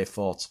battlefield, and they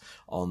fought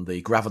on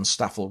the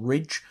Gravenstaffel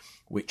Ridge,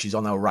 which is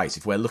on our right.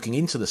 If we're looking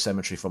into the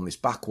cemetery from this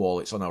back wall,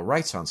 it's on our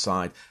right-hand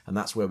side, and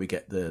that's where we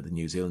get the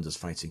New Zealanders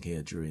fighting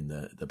here during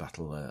the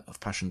Battle of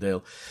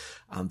Passchendaele,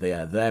 and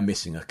their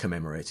missing are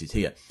commemorated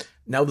here.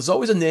 Now, there's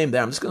always a name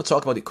there. I'm just going to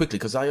talk about it quickly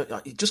because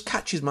it just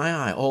catches my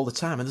eye all the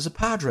time. And there's a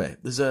padre.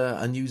 There's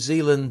a New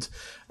Zealand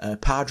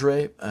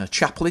padre,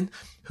 chaplain,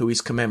 who is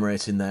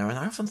commemorating there. And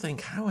I often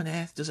think, how on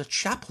earth does a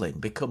chaplain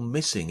become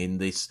missing in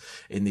this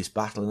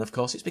battle? And of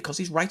course, it's because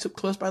he's right up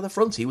close by the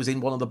front. He was in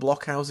one of the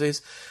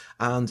blockhouses,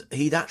 and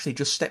he'd actually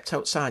just stepped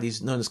outside.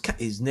 His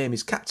name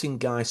is Captain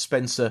Guy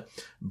Spencer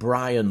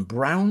Bryan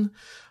Brown.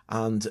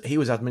 And he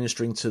was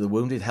administering to the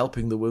wounded,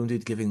 helping the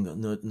wounded, giving,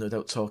 no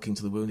doubt, talking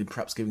to the wounded,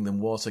 perhaps giving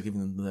them water, giving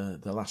them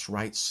the last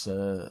rites,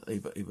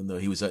 even though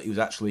he was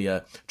actually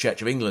a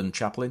Church of England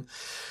chaplain.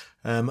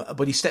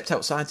 But he stepped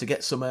outside to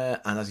get some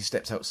air, and as he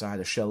stepped outside,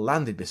 a shell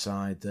landed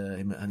beside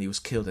him, and he was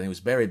killed. And he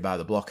was buried by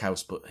the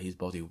blockhouse, but his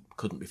body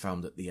couldn't be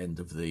found at the end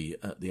of the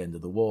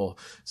war.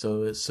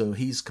 So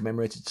he's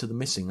commemorated to the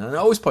missing. And I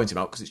always point him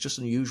out because it's just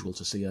unusual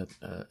to see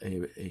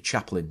a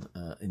chaplain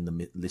in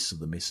the list of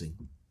the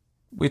missing.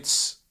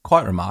 It's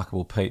quite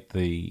remarkable, Pete,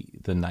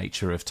 the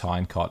nature of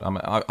Tyne Cot. I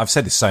mean, I've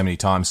said this so many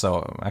times,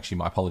 so actually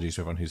my apologies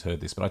to everyone who's heard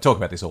this, but I talk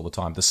about this all the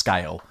time. The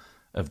scale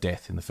of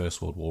death in the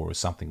First World War is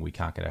something we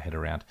can't get our head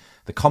around.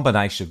 The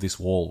combination of this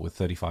wall with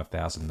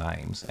 35,000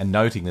 names, and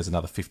noting there's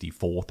another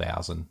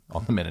 54,000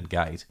 on the Menin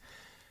Gate,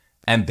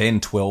 and then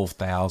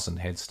 12,000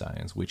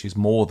 headstones, which is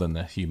more than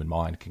the human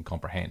mind can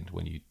comprehend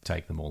when you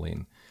take them all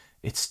in.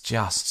 It's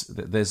just,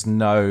 there's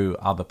no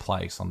other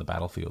place on the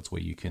battlefields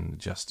where you can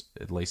just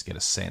at least get a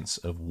sense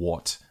of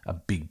what a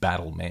big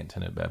battle meant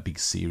and a big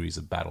series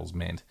of battles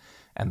meant,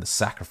 and the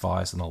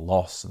sacrifice and the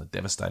loss and the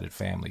devastated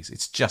families.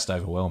 It's just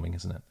overwhelming,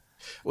 isn't it?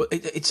 Well,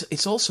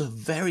 it's also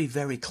very,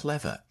 very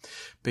clever,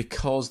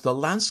 because the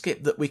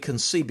landscape that we can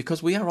see,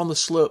 because we are on the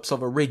slopes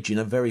of a ridge in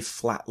a very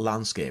flat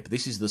landscape.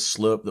 This is the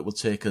slope that will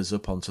take us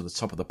up onto the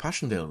top of the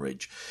Passchendaele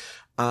Ridge.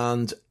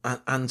 And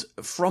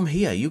from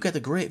here, you get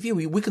a great view.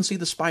 We can see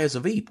the spires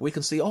of Ypres. We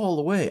can see all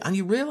the way. And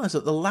you realise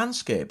that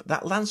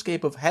that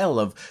landscape of hell,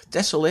 of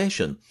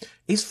desolation,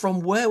 is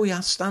from where we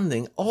are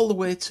standing all the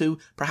way to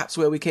perhaps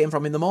where we came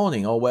from in the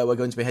morning, or where we're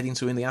going to be heading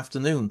to in the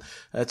afternoon,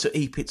 to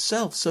Ypres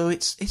itself. So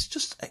it's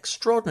just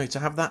extraordinary to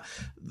have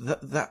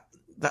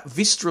that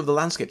vista of the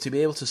landscape, to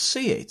be able to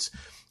see it.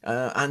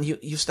 And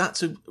you start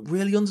to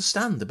really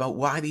understand about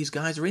why these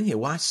guys are in here,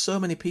 why so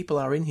many people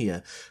are in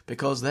here,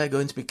 because they're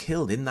going to be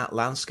killed in that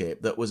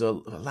landscape that was a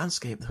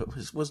landscape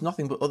that was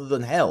nothing but other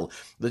than hell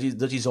that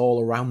is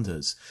all around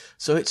us.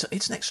 So it's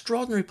an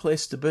extraordinary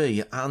place to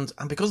be, and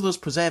because of those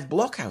preserved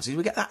blockhouses,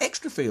 we get that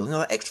extra feeling,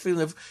 that extra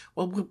feeling of,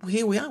 well,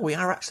 here we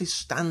are actually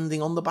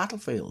standing on the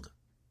battlefield.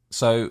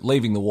 So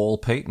leaving the wall,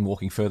 Pete, and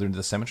walking further into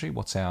the cemetery,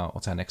 what's our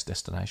next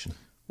destination?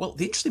 Well,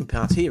 the interesting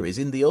part here is,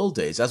 in the old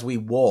days, as we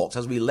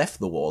left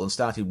the wall and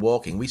started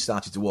walking, we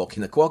started to walk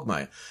in a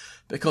quagmire.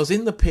 Because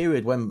in the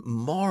period when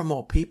more and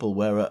more people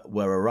were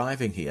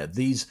arriving here,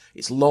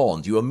 it's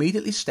lawned. You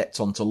immediately stepped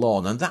onto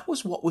lawn, and that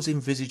was what was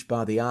envisaged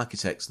by the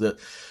architects, that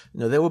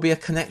there would be a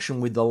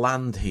connection with the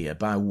land here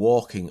by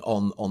walking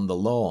on the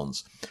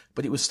lawns.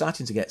 but it was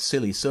starting to get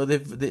silly. So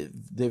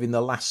they've in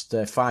the last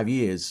 5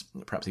 years,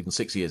 perhaps even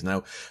 6 years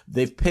now,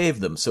 they've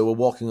paved them. So we're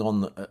walking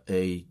on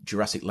a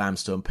Jurassic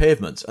limestone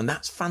pavement, and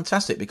that's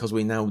fantastic because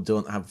we now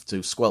don't have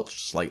to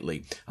squelch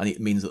slightly, and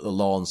it means that the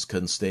lawns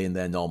can stay in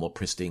their normal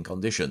pristine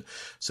condition.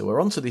 So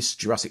we're onto this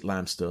Jurassic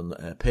limestone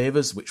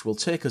pavers, which will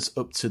take us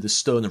up to the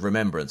Stone of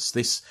Remembrance.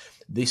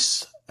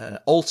 This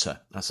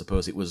altar, I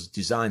suppose it was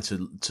designed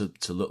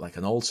to look like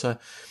an altar.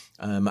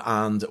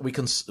 And we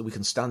can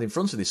stand in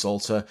front of this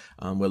altar,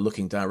 and we're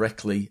looking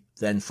directly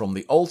then from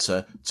the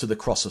altar to the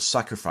cross of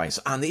sacrifice.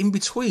 And in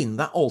between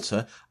that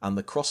altar and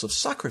the cross of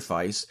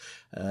sacrifice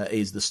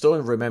is the Stone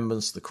of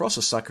Remembrance, the cross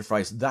of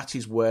sacrifice. That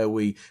is where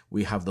we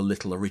have the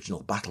little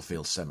original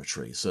battlefield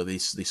cemetery. So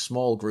this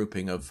small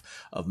grouping of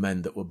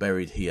men that were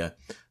buried here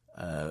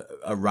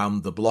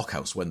around the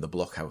blockhouse when the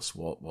blockhouse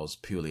was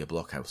purely a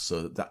blockhouse.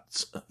 So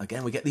that's,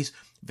 again, we get these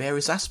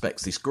various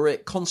aspects, this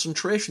great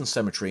concentration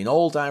cemetery in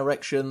all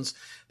directions,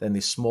 then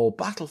this small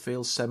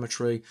battlefield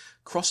cemetery,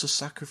 cross of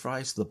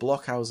sacrifice, the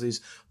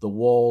blockhouses, the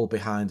wall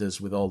behind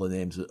us with all the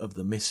names of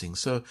the missing.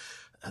 So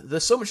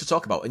there's so much to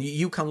talk about, and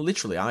you can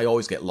literally, I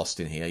always get lost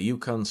in here, you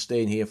can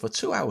stay in here for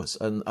 2 hours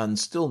and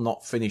still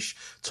not finish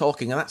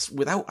talking, and that's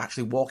without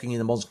actually walking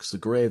in amongst the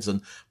graves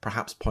and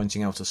perhaps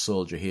pointing out a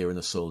soldier here and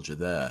a soldier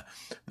there.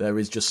 There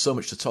is just so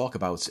much to talk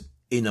about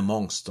in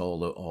amongst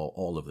all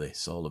of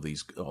this, all of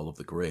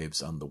the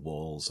graves and the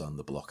walls and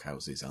the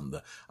blockhouses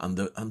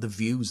and the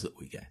views that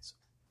we get.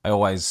 I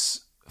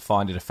always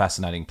find it a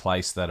fascinating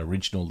place, that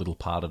original little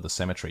part of the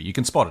cemetery. You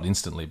can spot it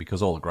instantly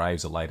because all the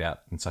graves are laid out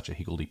in such a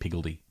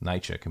higgledy-piggledy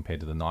nature compared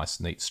to the nice,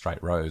 neat,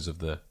 straight rows of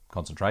the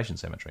concentration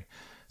cemetery.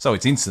 So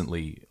it's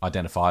instantly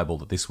identifiable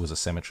that this was a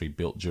cemetery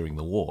built during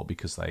the war,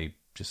 because they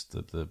just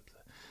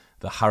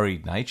the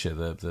hurried nature,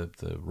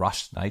 the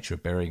rushed nature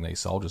of burying these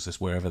soldiers just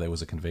wherever there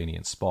was a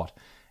convenient spot.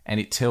 And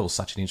it tells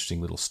such an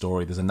interesting little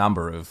story. There's a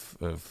number of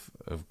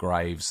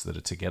graves that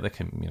are together,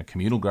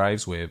 communal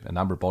graves where a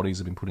number of bodies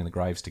have been put in the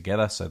graves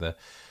together. So the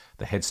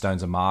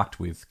headstones are marked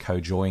with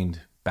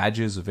co-joined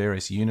badges of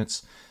various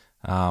units.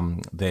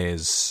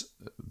 There's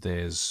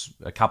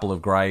a couple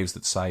of graves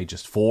that say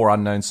just 4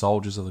 unknown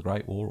soldiers of the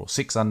Great War, or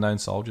 6 unknown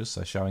soldiers,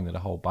 so showing that a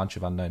whole bunch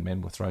of unknown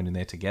men were thrown in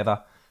there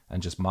together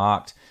and just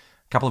marked.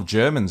 A couple of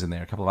Germans in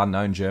there, a couple of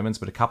unknown Germans,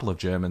 but a couple of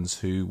Germans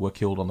who were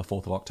killed on the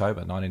 4th of October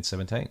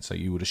 1917. So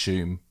you would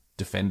assume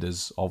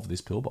defenders of this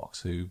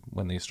pillbox who,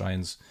 when the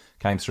Australians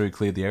came through,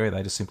 cleared the area,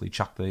 they just simply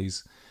chucked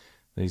these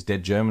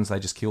dead Germans, they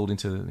just killed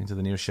into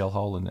the nearest shell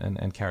hole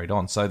and carried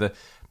on. So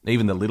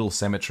even the little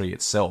cemetery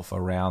itself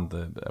around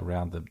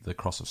the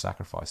cross of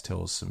sacrifice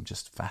tells some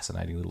just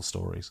fascinating little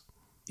stories.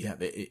 Yeah,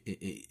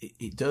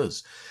 it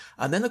does.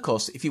 And then, of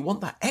course, if you want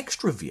that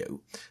extra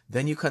view,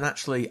 then you can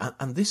actually,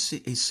 and this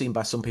is seen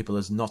by some people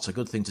as not a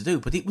good thing to do,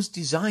 but it was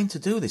designed to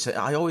do this.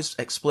 I always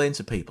explain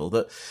to people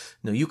that,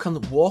 you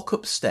can walk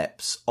up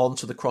steps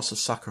onto the cross of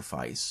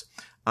sacrifice,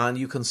 and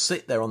you can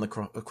sit there on the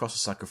cross of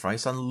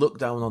sacrifice and look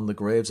down on the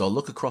graves or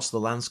look across the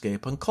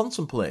landscape and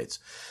contemplate.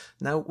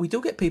 Now, we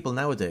do get people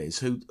nowadays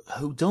who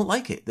don't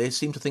like it. They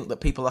seem to think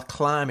that people are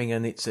climbing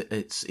and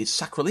it's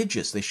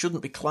sacrilegious. They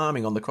shouldn't be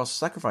climbing on the cross of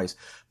sacrifice.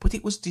 But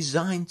it was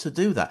designed to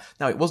do that.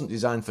 Now, it wasn't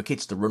designed for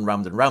kids to run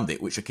round and round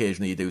it, which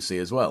occasionally you do see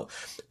as well.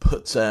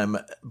 But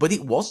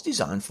it was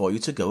designed for you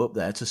to go up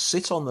there, to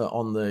sit on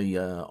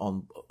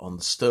the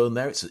stone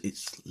there.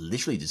 It's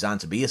literally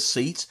designed to be a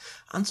seat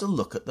and to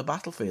look at the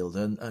battlefield.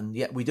 And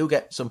yet we do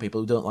get some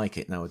people who don't like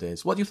it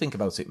nowadays. What do you think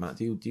about it, Matt?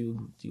 Do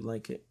you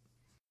like it?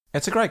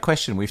 It's a great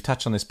question. We've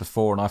touched on this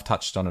before, and I've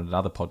touched on it in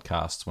other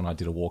podcasts when I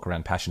did a walk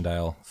around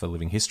Passchendaele for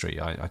Living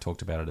History. I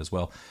talked about it as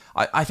well.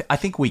 I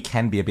think we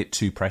can be a bit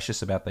too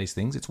precious about these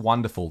things. It's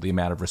wonderful the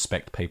amount of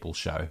respect people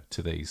show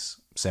to these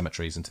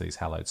cemeteries and to these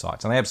hallowed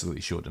sites, and they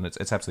absolutely should, and it's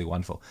absolutely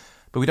wonderful.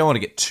 But we don't want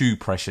to get too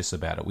precious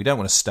about it. We don't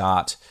want to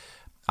start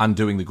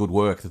undoing the good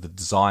work that the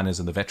designers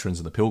and the veterans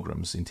and the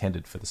pilgrims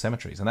intended for the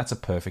cemeteries. And that's a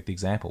perfect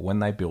example. When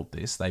they built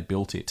this, they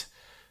built it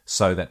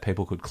so that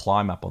people could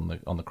climb up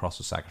on the cross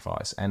of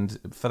sacrifice, and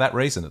for that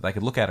reason, that they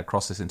could look out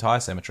across this entire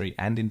cemetery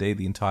and indeed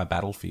the entire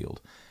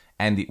battlefield,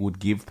 and it would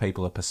give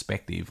people a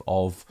perspective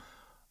of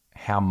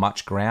how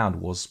much ground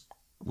was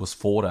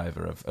fought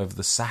over, of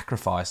the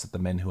sacrifice that the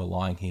men who are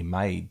lying here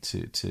made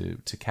to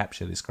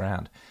capture this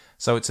ground.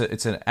 So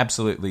it's an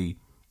absolutely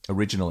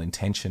original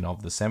intention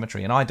of the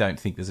cemetery, and I don't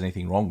think there's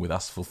anything wrong with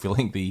us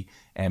fulfilling the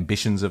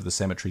ambitions of the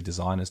cemetery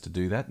designers to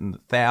do that.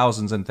 And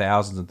thousands and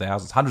thousands and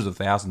thousands, hundreds of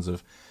thousands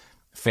of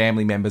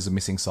family members of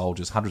missing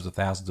soldiers, hundreds of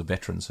thousands of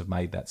veterans have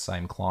made that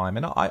same climb.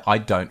 And I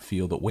don't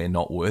feel that we're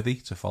not worthy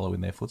to follow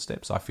in their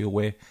footsteps. I feel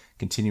we're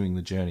continuing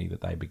the journey that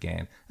they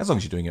began, as long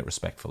as you're doing it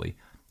respectfully.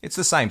 It's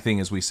the same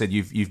thing as we said,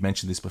 you've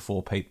mentioned this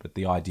before, Pete, but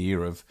the idea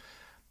of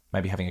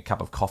maybe having a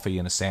cup of coffee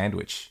and a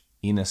sandwich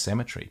in a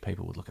cemetery.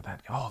 People would look at that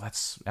and go, oh,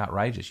 that's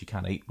outrageous. You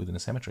can't eat within a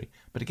cemetery.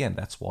 But again,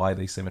 that's why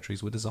these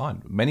cemeteries were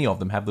designed. Many of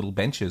them have little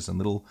benches and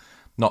little,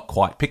 not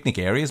quite picnic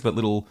areas, but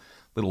little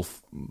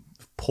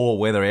poor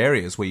weather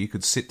areas where you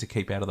could sit to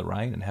keep out of the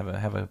rain and have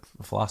a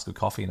flask of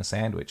coffee and a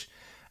sandwich.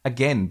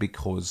 Again,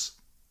 because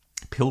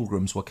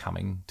pilgrims were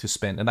coming to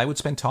spend, and they would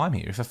spend time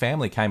here. If a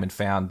family came and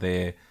found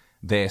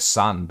their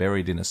son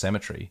buried in a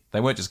cemetery, they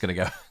weren't just going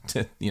to go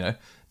to,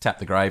 tap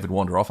the grave and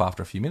wander off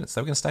after a few minutes.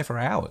 They were going to stay for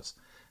hours.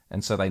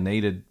 And so they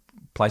needed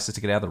places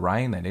to get out of the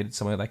rain. They needed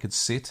somewhere they could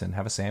sit and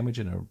have a sandwich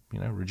and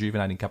a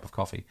rejuvenating cup of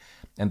coffee.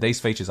 And these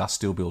features are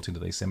still built into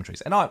these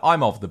cemeteries. And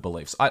I'm of the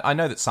beliefs. I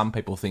know that some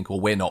people think, well,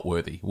 we're not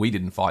worthy. We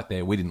didn't fight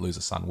there. We didn't lose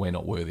a son. We're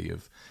not worthy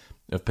of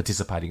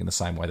participating in the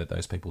same way that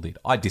those people did.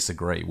 I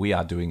disagree. We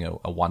are doing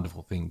a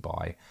wonderful thing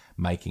by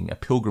making a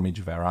pilgrimage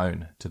of our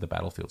own to the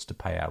battlefields to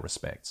pay our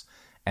respects.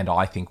 And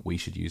I think we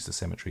should use the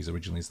cemeteries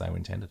originally as they were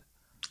intended.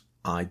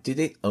 I did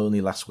it only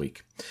last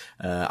week.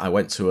 I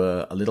went to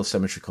a little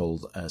cemetery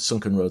called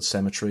Sunken Road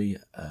Cemetery,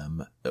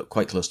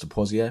 quite close to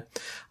Poitiers,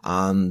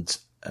 and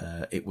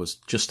it was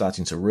just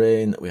starting to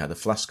rain. We had a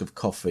flask of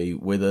coffee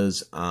with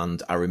us,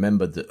 and I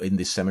remembered that in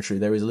this cemetery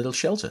there is a little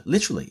shelter.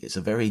 Literally, it's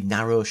a very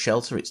narrow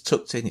shelter. It's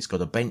tucked in. It's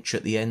got a bench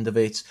at the end of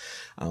it,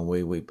 and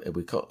we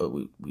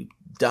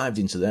dived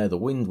into there. The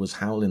wind was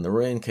howling. The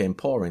rain came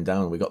pouring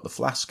down. We got the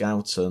flask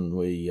out, and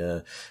we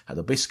had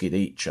a biscuit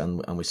each,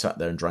 and we sat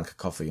there and drank a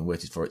coffee and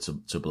waited for it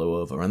to blow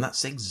over. And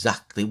that's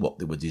exactly what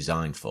they were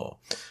designed for.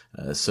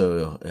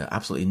 So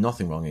absolutely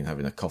nothing wrong in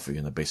having a coffee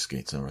and a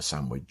biscuit or a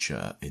sandwich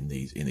in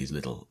these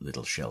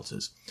little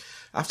shelters.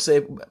 I have to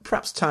say,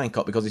 perhaps Tyne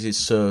Cot, because it is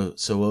so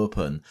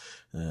open,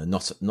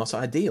 not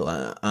ideal,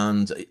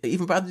 and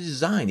even by the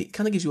design, it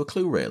kind of gives you a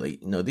clue. Really,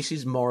 this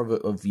is more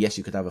of yes,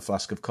 you could have a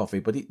flask of coffee,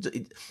 but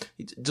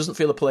it doesn't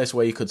feel a place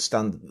where you could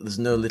stand. There's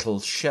no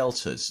little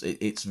shelters.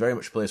 It's very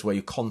much a place where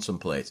you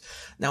contemplate.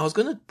 Now, I was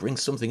going to bring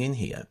something in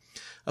here.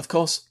 Of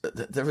course,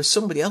 there is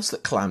somebody else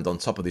that climbed on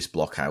top of this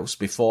blockhouse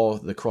before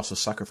the cross of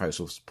sacrifice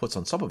was put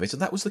on top of it,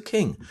 and that was the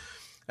king.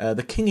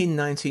 The king in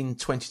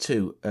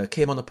 1922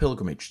 came on a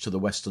pilgrimage to the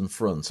Western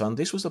Front, and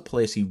this was a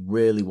place he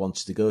really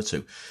wanted to go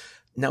to.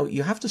 Now,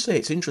 you have to say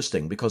it's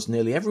interesting because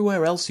nearly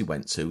everywhere else he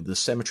went to, the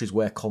cemeteries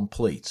were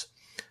complete.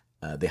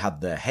 They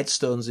had their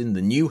headstones in,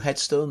 the new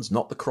headstones,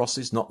 not the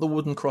crosses, not the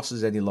wooden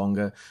crosses any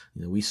longer.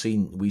 We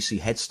see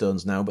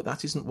headstones now, but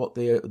that isn't what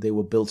they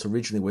were built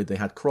originally with. They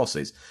had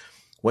crosses.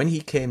 When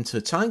he came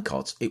to Tyne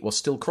Cot, it was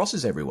still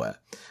crosses everywhere.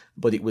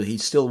 But he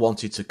still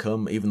wanted to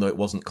come, even though it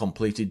wasn't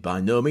completed,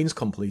 by no means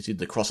completed.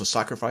 The cross of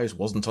sacrifice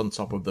wasn't on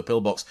top of the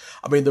pillbox.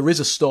 I mean, there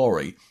is a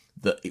story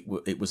that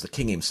it was the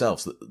king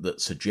himself that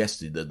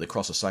suggested that the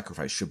cross of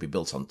sacrifice should be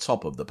built on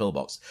top of the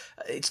pillbox.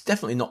 It's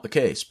definitely not the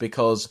case,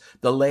 because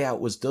the layout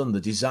was done, the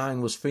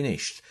design was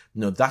finished.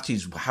 That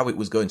is how it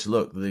was going to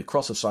look. The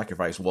cross of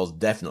sacrifice was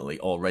definitely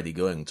already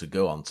going to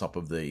go on top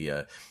of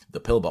the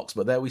pillbox.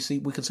 But there we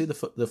can see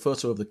the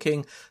photo of the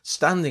king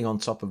standing on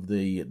top of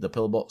the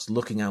pillbox,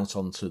 looking out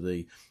onto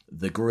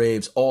the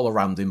graves all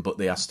around him, but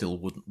they are still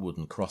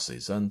wooden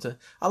crosses. And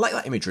I like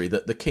that imagery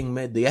that the king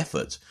made the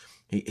effort.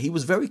 He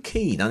was very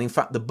keen, and in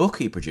fact the book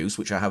he produced,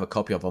 which I have a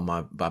copy of on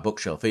my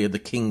bookshelf here, The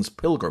King's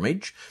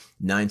Pilgrimage,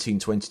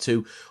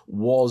 1922,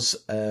 was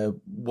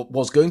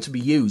going to be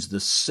used,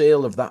 the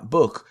sale of that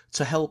book,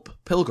 to help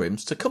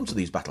pilgrims to come to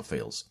these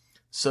battlefields.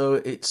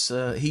 So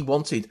he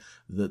wanted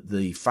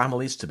the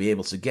families to be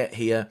able to get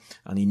here,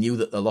 and he knew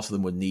that a lot of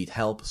them would need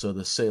help, so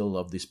the sale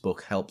of this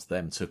book helped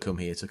them to come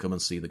here, to come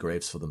and see the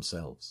graves for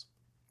themselves.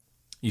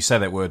 You say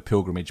that word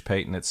pilgrimage,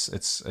 Pete, and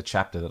it's a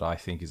chapter that I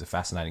think is a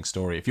fascinating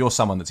story. If you're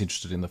someone that's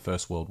interested in the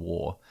First World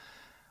War,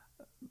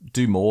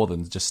 do more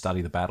than just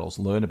study the battles.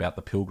 Learn about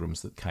the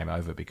pilgrims that came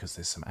over, because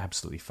there's some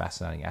absolutely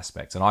fascinating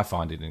aspects. And I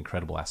find it an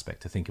incredible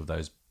aspect to think of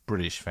those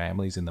British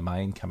families in the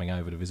main coming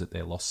over to visit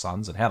their lost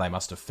sons, and how they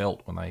must have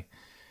felt when they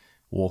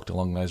walked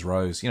along those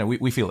rows.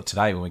 We feel it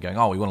today when we're going,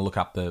 we want to look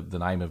up the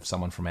name of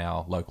someone from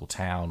our local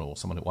town or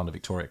someone who won the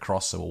Victoria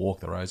Cross, so we'll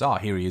walk the rows.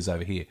 Here he is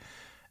over here.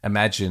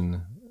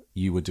 Imagine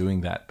you were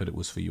doing that, but it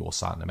was for your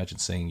son. Imagine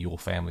seeing your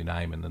family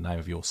name and the name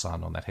of your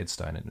son on that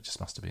headstone, and it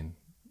just must have been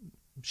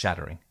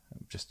shattering,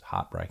 just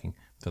heartbreaking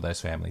for those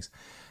families.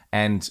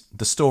 And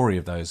the story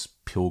of those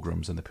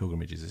pilgrims and the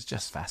pilgrimages is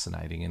just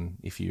fascinating. And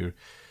if you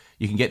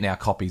can get now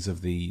copies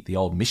of the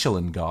old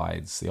Michelin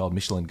guides to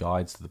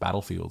the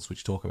battlefields,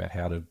 which talk about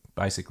how to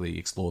basically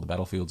explore the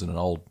battlefields in an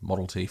old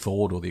Model T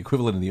Ford or the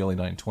equivalent in the early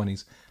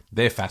 1920s.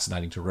 They're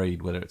fascinating to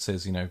read, whether it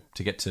says,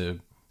 to get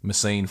to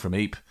Messines from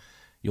Ypres,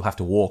 you'll have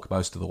to walk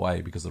most of the way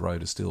because the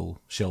road is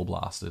still shell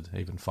blasted,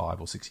 even 5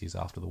 or 6 years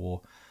after the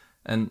war.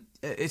 And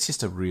it's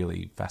just a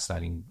really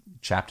fascinating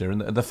chapter.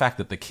 And the fact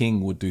that the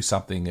king would do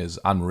something as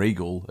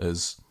unregal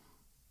as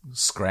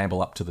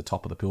scramble up to the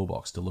top of the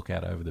pillbox to look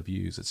out over the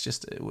views. It's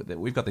just,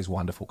 we've got these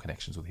wonderful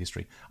connections with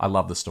history. I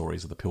love the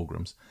stories of the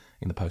pilgrims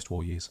in the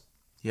post-war years.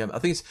 Yeah, I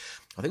think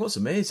what's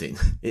amazing,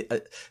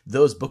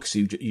 those books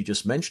you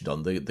just mentioned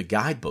on, the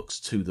guidebooks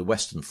to the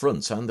Western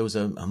Front, and there was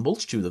a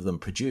multitude of them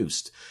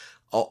produced,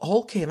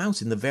 all came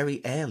out in the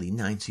very early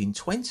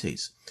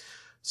 1920s.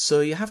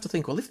 So you have to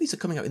think, well, if these are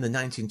coming out in the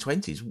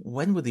 1920s,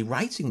 when were they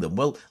writing them?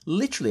 Well,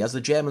 literally as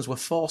the Germans were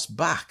forced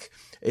back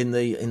in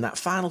that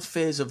final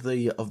phase of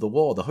the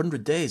war, the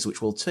 100 days,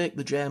 which will take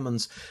the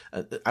Germans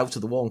out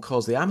of the war and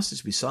cause the armistice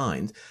to be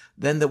signed,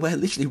 then there were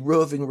literally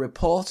roving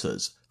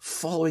reporters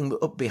following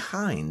up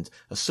behind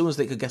as soon as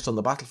they could get on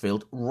the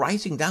battlefield,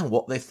 writing down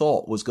what they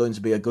thought was going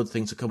to be a good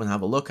thing to come and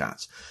have a look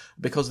at.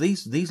 Because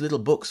these little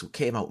books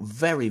came out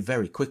very,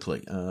 very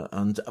quickly.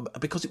 And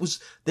because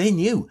they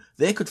knew,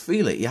 they could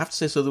feel it. You have to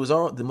say, so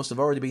there must have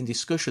already been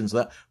discussions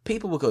that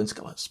people were going to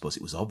go, I suppose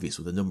it was obvious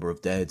with the number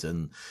of dead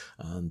and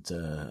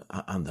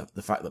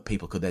the fact that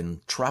people could then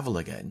travel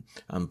again.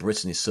 And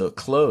Britain is so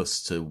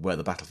close to where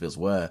the battlefields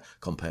were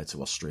compared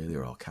to Australia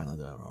or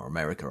Canada or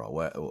America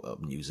or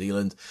New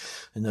Zealand.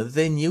 And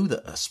they knew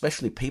that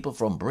especially people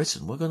from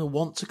Britain were going to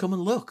want to come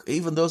and look,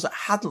 even those that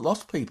hadn't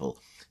lost people.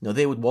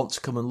 They would want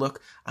to come and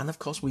look. And of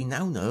course, we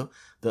now know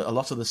that a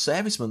lot of the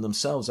servicemen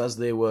themselves, as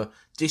they were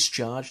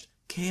discharged,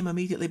 came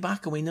immediately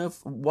back. And we know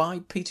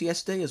why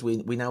PTSD, as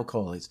we now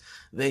call it.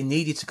 They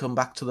needed to come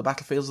back to the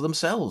battlefields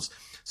themselves.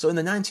 So in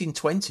the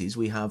 1920s,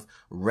 we have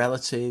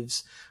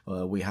relatives,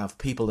 we have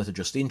people that are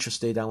just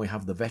interested, and we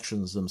have the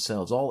veterans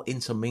themselves, all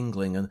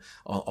intermingling and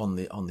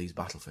on these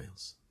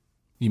battlefields.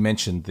 You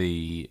mentioned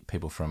the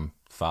people from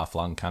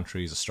far-flung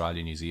countries,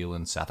 Australia, New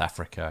Zealand, South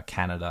Africa,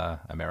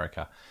 Canada,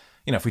 America.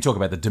 If we talk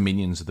about the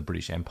dominions of the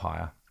British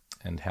Empire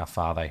and how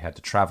far they had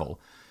to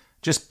travel,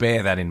 just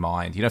bear that in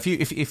mind.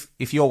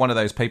 If you're one of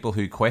those people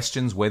who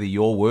questions whether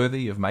you're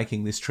worthy of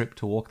making this trip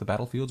to walk the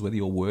battlefields, whether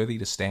you're worthy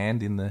to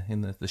stand in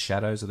the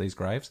shadows of these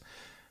graves,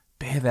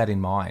 bear that in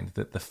mind,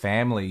 that the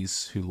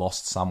families who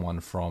lost someone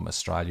from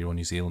Australia or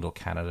New Zealand or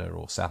Canada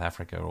or South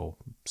Africa or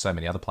so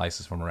many other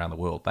places from around the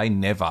world, they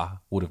never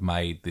would have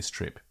made this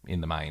trip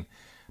in the main.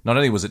 Not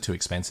only was it too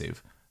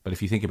expensive, but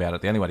if you think about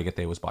it, the only way to get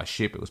there was by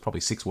ship. It was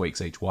probably 6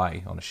 weeks each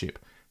way on a ship.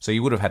 So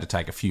you would have had to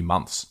take a few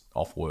months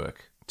off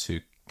work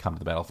to come to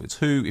the battlefields.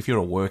 Who, if you're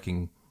a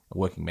working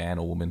man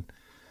or woman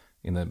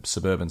in the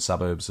suburban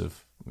suburbs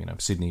of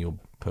Sydney or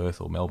Perth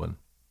or Melbourne,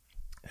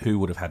 who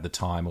would have had the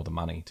time or the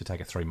money to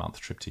take a 3-month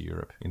trip to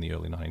Europe in the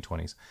early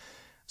 1920s?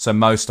 So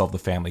most of the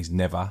families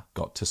never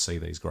got to see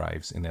these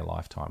graves in their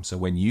lifetime. So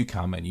when you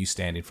come and you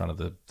stand in front of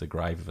the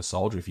grave of a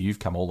soldier, if you've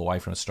come all the way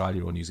from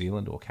Australia or New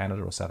Zealand or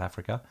Canada or South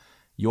Africa,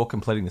 you're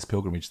completing this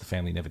pilgrimage the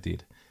family never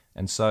did.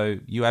 And so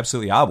you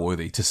absolutely are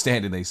worthy to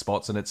stand in these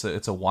spots, and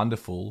it's a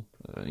wonderful,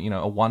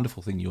 a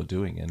wonderful thing you're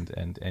doing,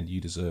 and you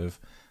deserve,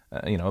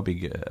 a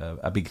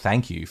big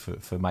thank you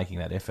for making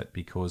that effort,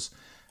 because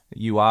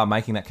you are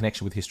making that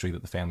connection with history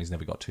that the families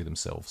never got to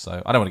themselves.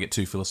 So I don't want to get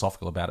too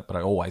philosophical about it, but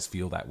I always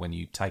feel that when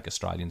you take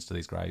Australians to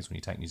these graves, when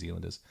you take New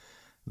Zealanders,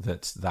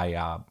 that they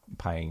are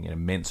paying an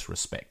immense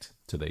respect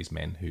to these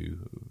men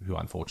who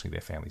unfortunately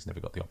their families never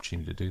got the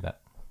opportunity to do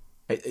that.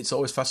 It's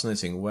always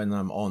fascinating when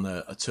I'm on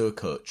a tour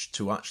coach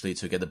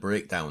to get a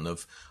breakdown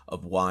of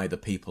why the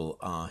people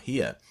are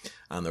here.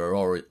 And there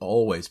are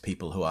always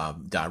people who are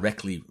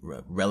directly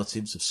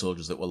relatives of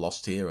soldiers that were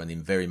lost here, and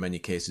in very many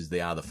cases they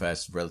are the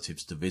first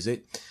relatives to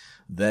visit.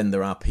 Then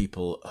there are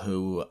people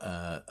who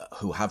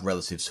have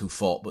relatives who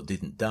fought but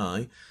didn't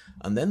die.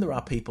 And then there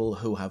are people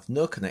who have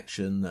no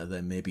connection.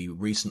 There may be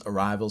recent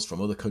arrivals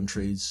from other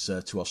countries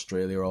to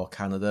Australia or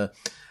Canada,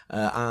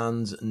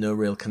 and no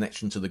real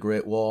connection to the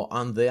Great War,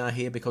 and they are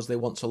here because they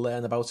want to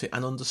learn about it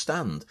and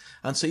understand.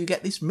 And so you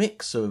get this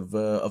mix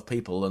of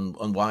people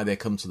and why they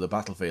come to the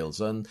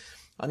battlefields, and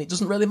it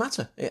doesn't really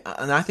matter.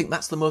 And I think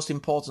that's the most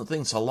important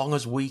thing, so long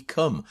as we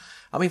come.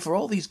 I mean, for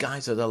all these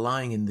guys that are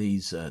lying in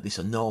this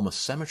enormous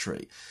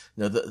cemetery,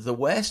 the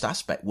worst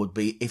aspect would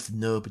be if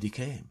nobody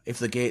came. If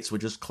the gates were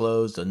just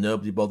closed and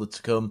nobody bothered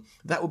to come,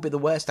 that would be the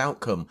worst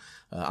outcome,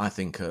 I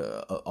think,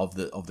 of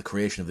the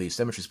creation of these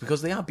cemeteries,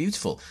 because they are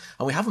beautiful.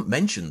 And we haven't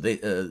mentioned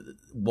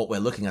what we're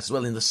looking at as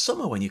well. In the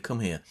summer when you come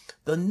here,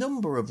 the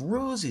number of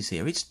roses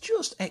here, it's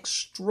just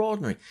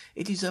extraordinary.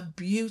 It is a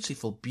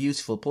beautiful,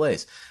 beautiful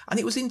place. And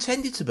it was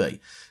intended to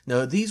be.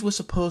 Now, these were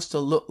supposed to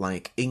look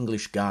like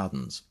English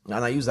gardens.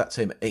 And I use that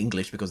term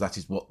English because that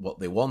is what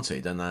they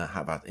wanted. And I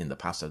have in the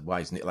past said, why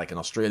isn't it like an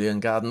Australian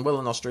garden? Well,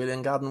 an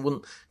Australian garden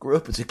wouldn't grow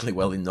particularly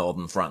well in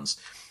northern France.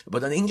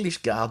 But an English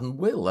garden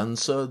will. And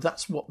so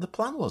that's what the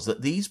plan was,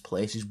 that these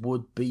places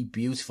would be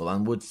beautiful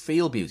and would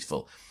feel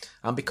beautiful.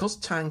 And because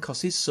Tyne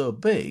Cot is so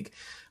big,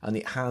 and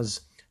it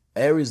has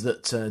areas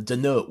that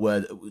denote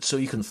where, so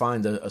you can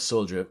find a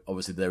soldier,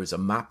 obviously there is a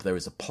map, there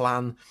is a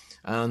plan,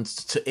 and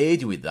to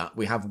aid you with that,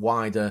 we have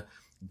wider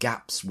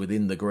gaps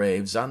within the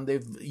graves, and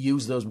they've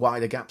used those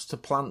wider gaps to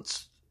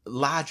plant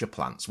larger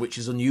plants, which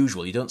is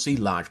unusual. You don't see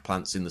large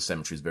plants in the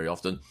cemeteries very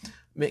often.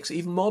 Makes it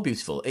even more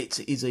beautiful. It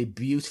is a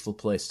beautiful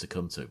place to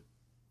come to.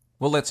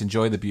 Well, let's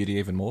enjoy the beauty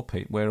even more,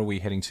 Pete. Where are we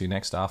heading to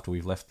next after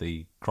we've left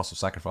the Cross of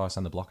Sacrifice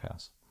and the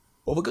blockhouse?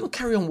 Well, we're going to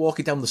carry on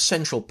walking down the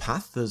central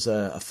path. There's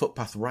a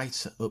footpath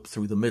right up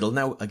through the middle.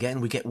 Now, again,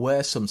 we get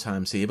wear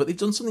sometimes here, but they've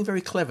done something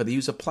very clever. They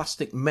use a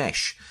plastic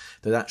mesh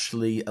that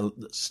actually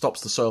stops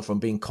the soil from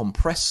being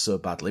compressed so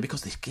badly,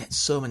 because they get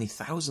so many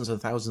thousands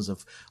and thousands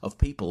of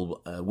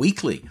people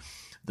weekly,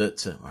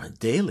 that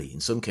daily in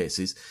some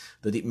cases,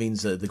 that it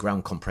means the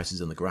ground compresses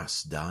and the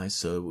grass dies.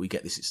 So we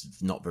get this.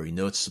 It's not very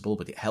noticeable,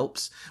 but it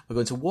helps. We're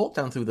going to walk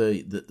down through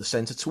the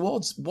centre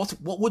towards what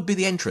would be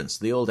the entrance,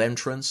 the old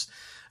entrance.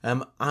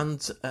 And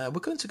we're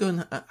going to go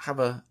and have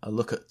a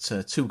look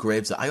at two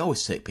graves that I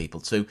always take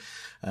people to.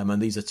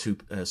 And these are two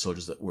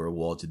soldiers that were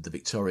awarded the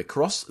Victoria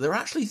Cross. There are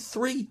actually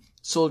 3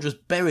 soldiers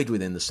buried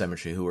within the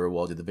cemetery who were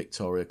awarded the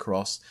Victoria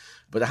Cross.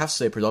 But I have to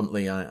say,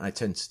 predominantly, I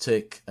tend to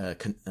take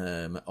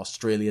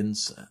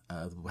Australians.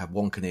 We have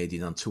 1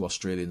 Canadian and 2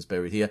 Australians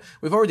buried here.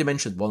 We've already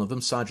mentioned one of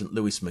them, Sergeant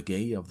Lewis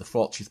McGee of the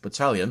 40th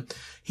Battalion.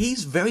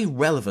 He's very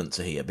relevant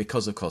to here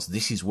because, of course,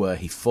 this is where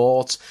he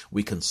fought.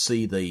 We can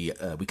see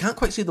we can't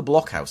quite see the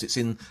blockhouse. It's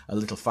in a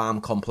little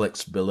farm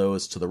complex below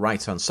us to the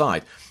right-hand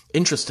side.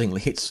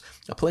 Interestingly, it's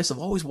a place I've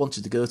always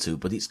wanted to go to,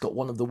 but it's got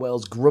one of the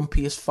world's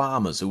grumpiest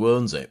farmers who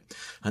owns it.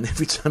 And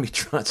every time you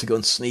try to go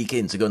and sneak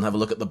in to go and have a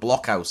look at the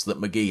blockhouse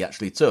that McGee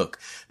actually took,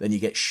 then you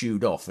get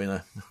shooed off in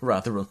a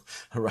rather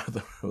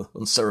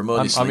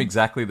unceremonious. I'm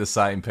exactly the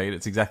same, Pete.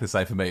 It's exactly the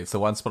same for me. It's the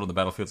one spot on the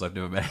battlefields I've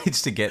never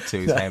managed to get to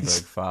is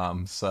Hamburg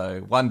Farm.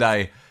 So one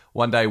day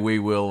we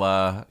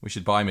will. We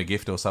should buy him a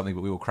gift or something,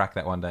 but we will crack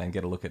that one day and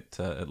get a look at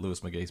Lewis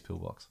McGee's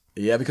pillbox.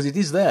 Yeah, because it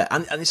is there,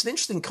 and it's an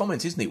interesting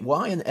comment, isn't it?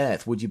 Why on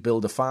earth would you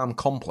build a farm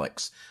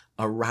complex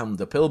around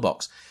the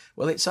pillbox?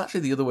 Well, it's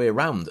actually the other way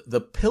around.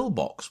 The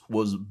pillbox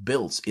was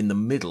built in the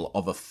middle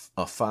of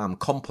a farm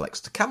complex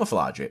to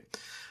camouflage it.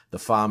 The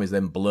farm is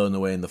then blown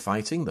away in the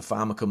fighting. The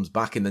farmer comes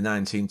back in the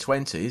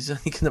 1920s, and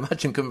you can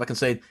imagine coming back and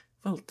saying,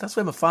 "Well, that's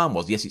where my farm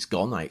was. Yes, it's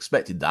gone. I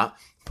expected that,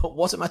 but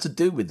what am I to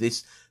do with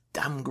this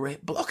damn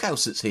great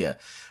blockhouse that's here?"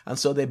 And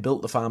so they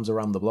built the farms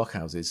around the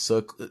blockhouses.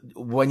 So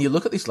when you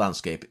look at this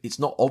landscape, it's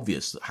not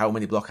obvious how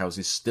many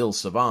blockhouses still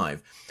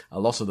survive. A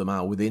lot of them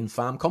are within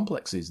farm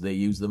complexes. They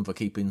use them for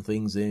keeping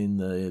things in.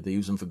 They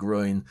use them for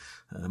growing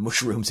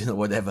mushrooms in or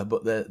whatever,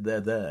 but they're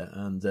there.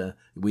 And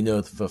we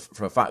know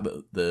for a fact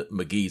that the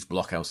McGee's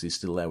blockhouse is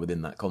still there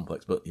within that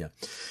complex. But yeah,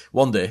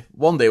 one day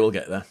we'll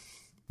get there.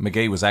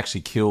 McGee was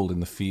actually killed in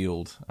the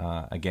field,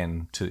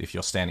 if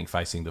you're standing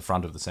facing the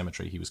front of the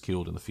cemetery, he was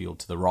killed in the field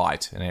to the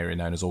right, an area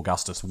known as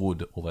Augustus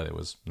Wood, although there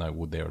was no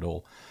wood there at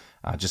all.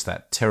 Just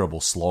that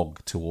terrible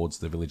slog towards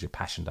the village of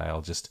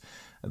Passchendaele. Just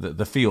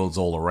the fields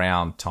all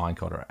around Tyne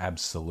Cot are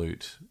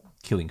absolute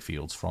killing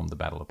fields from the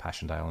Battle of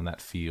Passchendaele and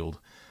that field.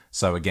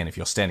 So again, if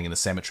you're standing in the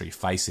cemetery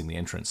facing the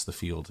entrance, the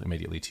field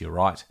immediately to your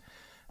right,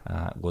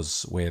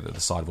 was where the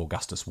site of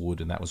Augustus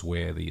Wood, and that was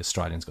where the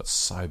Australians got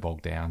so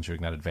bogged down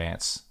during that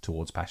advance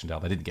towards Passchendaele.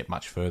 They didn't get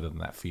much further than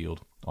that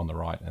field on the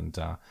right, and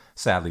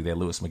sadly there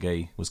Lewis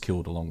McGee was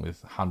killed along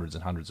with hundreds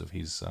and hundreds of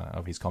his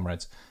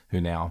comrades,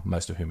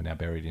 most of whom are now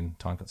buried in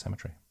Tyne Cot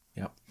Cemetery.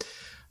 Yep.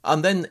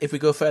 And then if we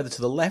go further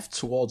to the left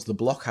towards the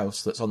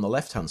blockhouse that's on the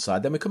left-hand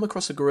side, then we come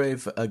across a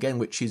grave again,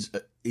 which is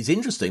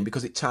interesting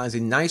because it ties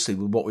in nicely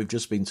with what we've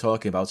just been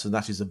talking about, and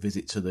that is a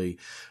visit to the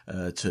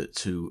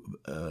to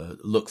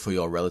look for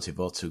your relative,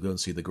 or to go and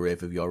see the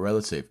grave of your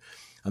relative.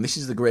 And this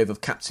is the grave of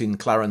Captain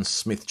Clarence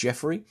Smith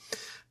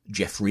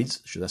Jeffries,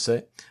 should I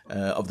say,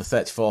 of the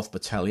 34th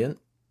Battalion.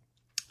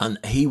 And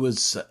he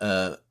was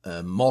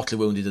mortally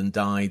wounded and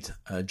died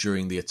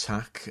during the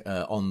attack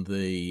on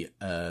the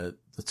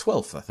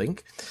 12th, I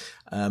think.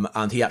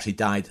 And he actually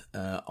died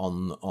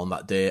on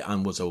that day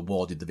and was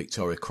awarded the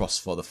Victoria Cross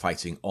for the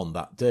fighting on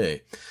that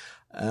day.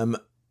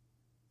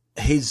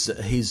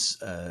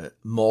 His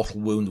mortal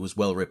wound was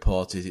well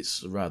reported.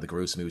 It's rather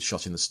gruesome. He was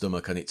shot in the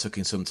stomach and it took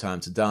him some time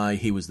to die.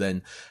 He was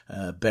then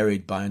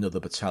buried by another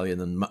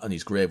battalion and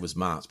his grave was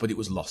marked, but it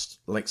was lost.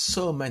 Like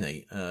so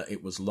many,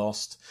 it was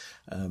lost.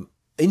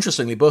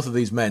 Interestingly, both of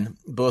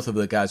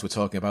the guys we're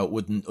talking about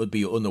would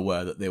be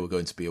unaware that they were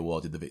going to be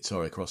awarded the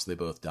Victoria Cross. They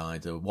both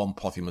died, one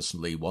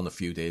posthumously, one a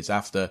few days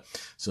after,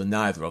 so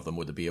neither of them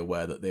would be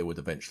aware that they would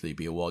eventually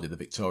be awarded the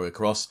Victoria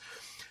Cross.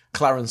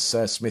 Clarence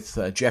Smith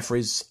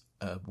Jeffries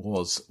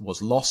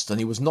was lost, and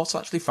he was not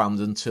actually found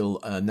until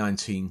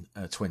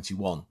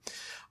 1921.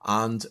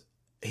 And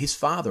his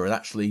father had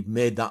actually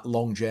made that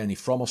long journey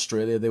from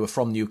Australia. They were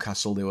from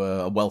Newcastle. They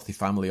were a wealthy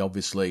family,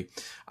 obviously.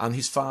 And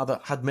his father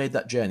had made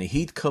that journey.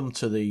 He'd come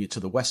to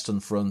the Western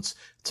Front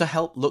to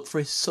help look for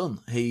his son.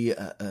 He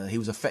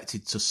was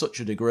affected to such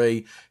a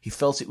degree. He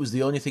felt it was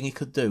the only thing he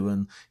could do.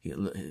 And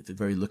a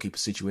very lucky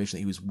situation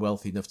that he was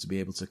wealthy enough to be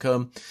able to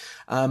come.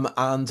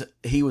 And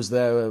he was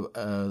there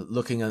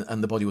looking,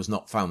 and the body was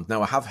not found.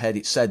 Now, I have heard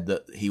it said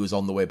that he was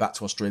on the way back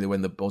to Australia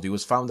when the body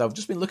was found. I've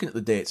just been looking at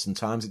the dates and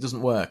times. It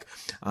doesn't work.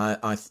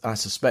 I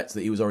suspect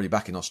that he was already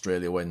back in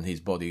Australia when his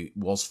body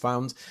was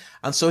found.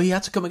 And so he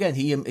had to come again.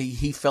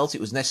 He felt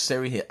it was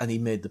necessary, and he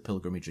made the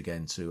pilgrimage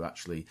again to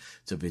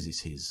visit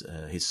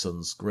his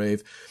son's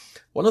grave.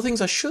 One of the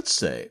things I should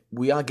say,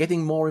 we are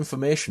getting more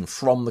information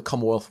from the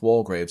Commonwealth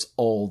war graves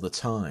all the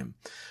time.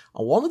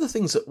 And one of the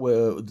things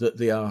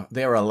that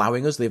they are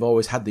allowing us, they've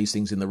always had these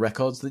things in the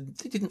records. They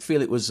didn't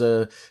feel it was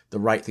the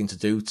right thing to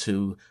do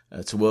to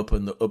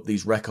open up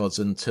these records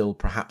until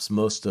perhaps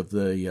most of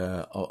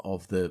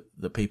the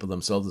people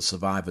themselves, the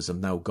survivors, have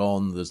now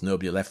gone. There's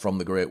nobody left from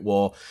the Great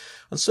War,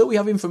 and so we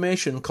have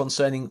information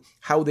concerning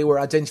how they were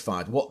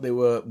identified, what they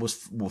was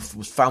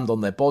found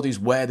on their bodies,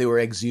 where they were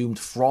exhumed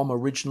from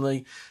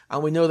originally,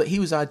 and we know that he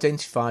was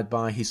identified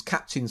by his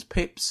captain's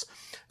pips.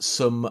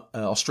 some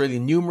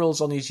Australian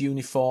numerals on his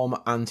uniform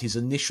and his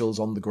initials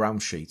on the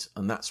ground sheet,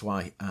 and that's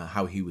why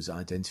how he was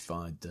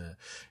identified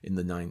in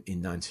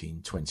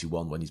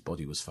 1921 when his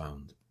body was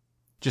found.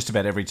 Just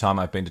about every time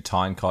I've been to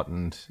Tyne Cot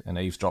and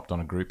eavesdropped on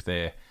a group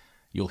there,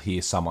 you'll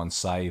hear someone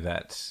say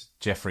that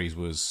Jeffreys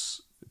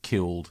was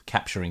killed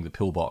capturing the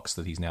pillbox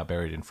that he's now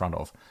buried in front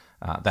of.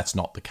 That's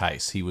not the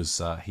case. He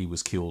was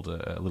killed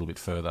a little bit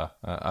further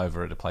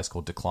over at a place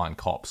called Tyne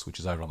Cot, which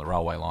is over on the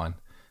railway line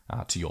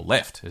to your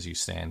left as you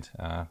stand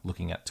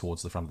looking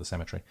towards the front of the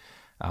cemetery.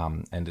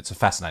 And it's a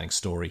fascinating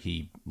story.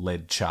 He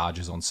led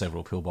charges on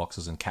several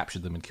pillboxes and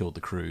captured them and killed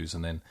the crews,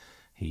 and then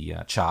he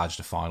charged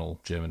a final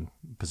German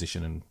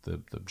position, and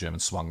the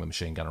Germans swung the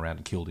machine gun around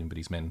and killed him, but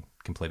his men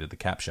completed the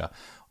capture.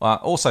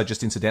 Also,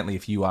 just incidentally,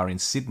 if you are in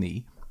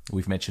Sydney,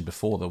 we've mentioned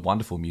before the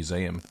wonderful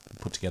museum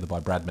put together by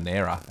Brad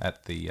Manera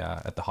at the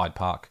Hyde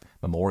Park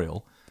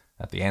Memorial,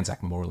 at the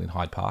Anzac Memorial in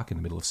Hyde Park in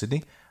the middle of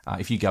Sydney.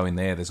 If you go in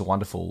there, there's a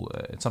wonderful,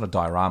 it's not a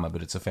diorama,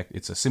 but it's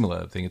a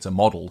similar thing. It's a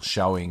model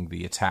showing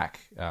the attack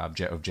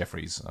of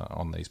Jeffreys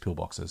on these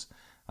pillboxes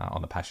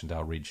on the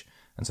Passchendaele Ridge.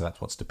 And so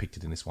that's what's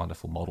depicted in this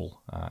wonderful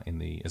model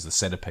as the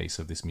centerpiece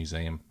of this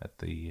museum at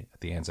the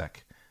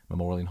Anzac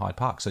Memorial in Hyde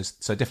Park. So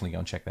definitely go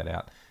and check that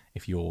out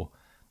if you're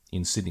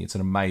in Sydney. It's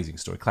an amazing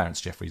story.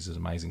 Clarence Jeffreys is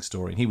an amazing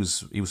story, and he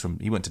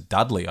went to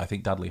Dudley, I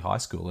think Dudley High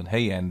School, and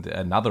he and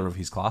another of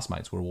his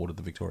classmates were awarded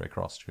the Victoria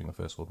Cross during the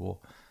First World War,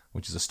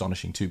 which is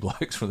astonishing. Two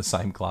blokes from the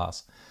same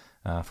class,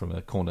 from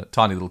a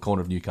tiny little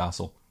corner of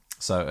Newcastle.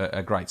 So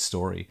a great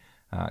story.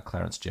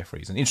 Clarence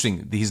Jeffreys. And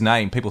interesting, his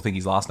name, people think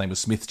his last name was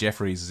Smith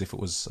Jeffreys as if it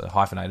was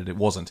hyphenated. It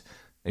wasn't.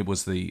 It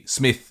was the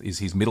Smith is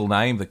his middle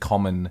name, the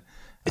common...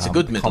 It's a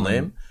good middle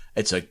name.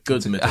 It's a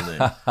good middle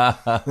name.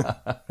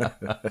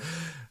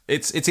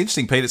 It's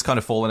interesting, Pete. It's kind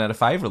of fallen out of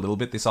favour a little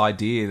bit, this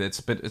idea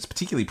but it's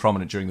particularly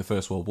prominent during the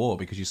First World War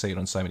because you see it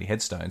on so many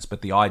headstones,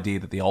 but the idea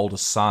that the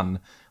oldest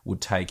son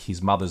would take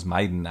his mother's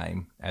maiden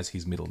name as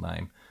his middle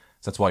name.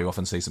 So that's why you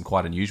often see some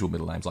quite unusual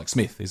middle names, like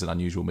Smith is an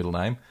unusual middle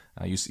name.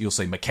 You'll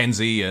see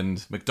Mackenzie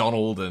and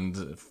MacDonald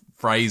and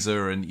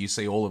Fraser, and you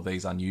see all of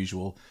these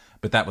unusual.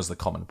 But that was the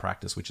common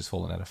practice, which has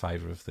fallen out of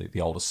favour of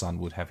the oldest son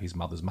would have his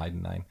mother's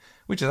maiden name,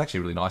 which is actually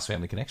a really nice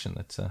family connection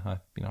that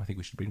I think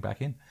we should bring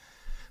back in.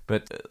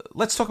 But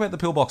let's talk about the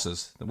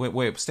pillboxes.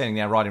 We're standing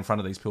now right in front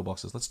of these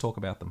pillboxes. Let's talk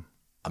about them.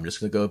 I'm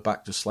just going to go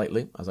back just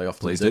slightly, as I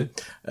often Please do.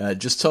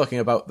 Just talking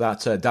about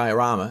that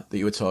diorama that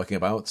you were talking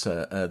about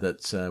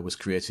that was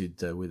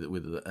created with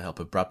the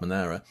help of Brad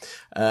Manera.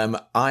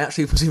 I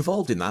actually was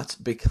involved in that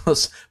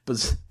because,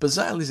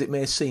 bizarre as it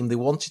may seem, they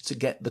wanted to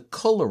get the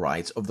colour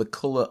right of the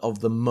colour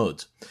of the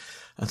mud.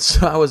 And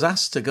so I was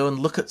asked to go and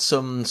look at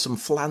some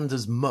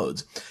Flanders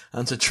mud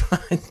and to try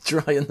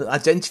and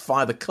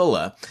identify the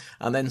colour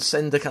and then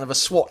send a kind of a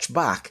swatch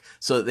back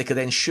so that they could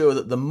ensure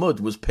that the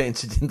mud was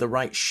painted in the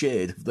right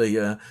shade of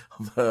the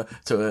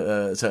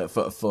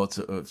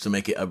to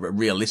make it a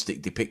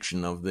realistic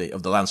depiction of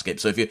the landscape.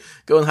 So if you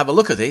go and have a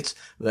look at it,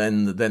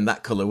 then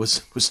that colour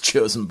was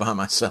chosen by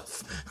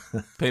myself.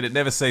 Pete, it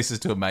never ceases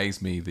to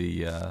amaze me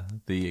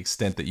the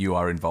extent that you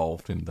are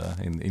involved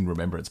in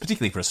remembrance,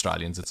 particularly for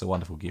Australians. It's a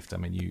wonderful gift. I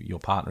mean, your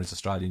partner is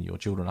Australian, your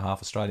children are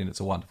half Australian. It's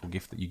a wonderful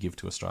gift that you give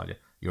to Australia,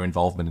 your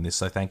involvement in this.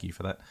 So thank you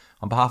for that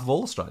on behalf of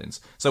all Australians.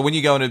 So when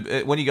you go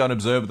and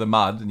observe the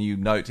mud and you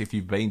note if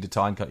you've been to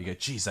Tyne Cot, you go,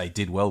 geez, they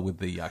did well with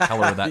the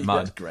colour of that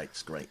mud. Yeah,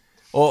 it's great.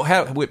 Or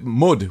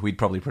mud, we'd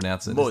probably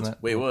pronounce it. Mud, isn't it?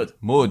 we would.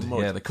 Mud,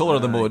 yeah, the colour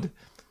of the mud.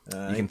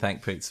 You can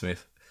thank Pete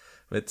Smith.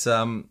 But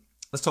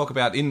let's talk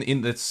about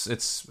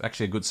it's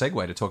actually a good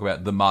segue to talk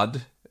about the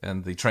mud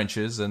and the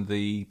trenches and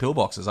the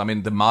pillboxes. I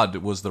mean, the mud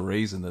was the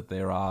reason that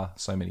there are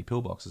so many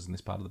pillboxes in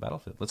this part of the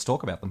battlefield. Let's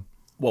talk about them.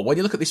 Well, when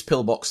you look at this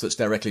pillbox that's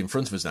directly in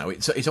front of us now,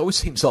 it always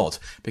seems odd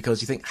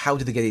because you think, how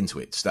did they get into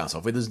it to start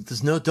off with?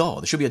 There's no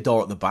door. There should be a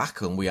door at the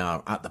back, and we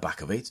are at the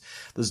back of it.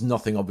 There's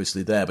nothing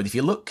obviously there. But if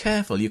you look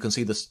carefully, you can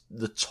see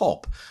the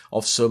top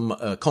of some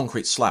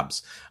concrete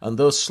slabs, and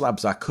those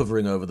slabs are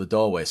covering over the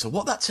doorway. So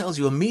what that tells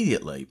you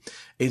immediately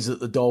is that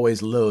the doorway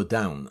is low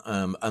down,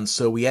 and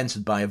so we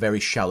entered by a very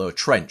shallow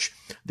trench.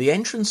 The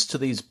entrance to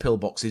these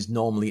pillboxes is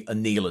normally a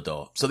kneeler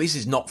door. So this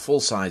is not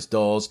full-size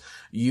doors.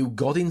 You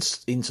got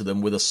into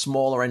them with a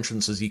smaller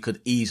entrance as you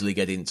could easily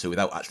get into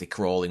without actually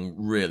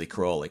really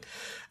crawling.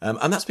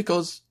 And that's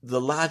because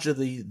the larger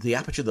the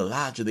aperture, the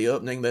larger the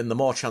opening, then the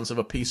more chance of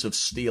a piece of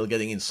steel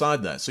getting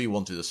inside there. So you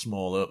wanted a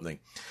small opening.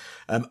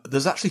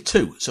 There's actually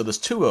two. So there's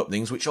two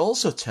openings, which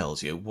also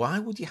tells you, why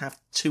would you have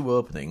two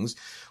openings?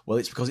 Well,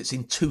 it's because it's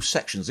in two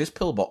sections. This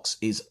pillbox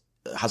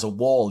has a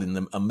wall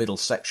in a middle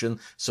section,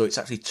 so it's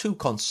actually two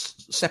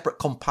separate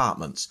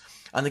compartments.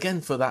 And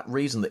again, for that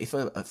reason, that if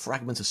a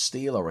fragment of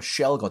steel or a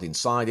shell got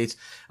inside it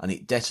and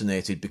it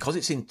detonated, because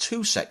it's in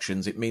two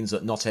sections, it means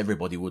that not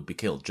everybody would be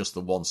killed, just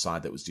the one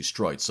side that was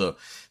destroyed. So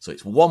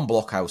it's one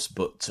blockhouse,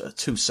 but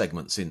two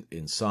segments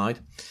inside.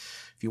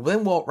 If you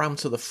then walk round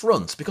to the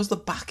front, because the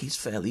back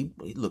is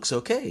it looks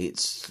okay.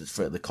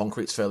 The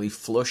concrete's fairly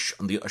flush,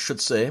 and I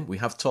should say, we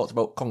have talked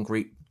about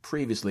concrete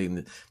previously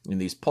in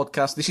these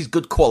podcasts. This is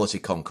good quality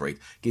concrete.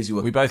 Gives you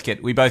a... We both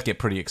get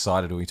pretty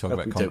excited when we talk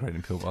about concrete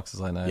and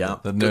pillboxes. I know. Yeah.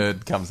 The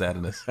nerd comes out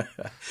in us.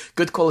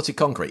 Good quality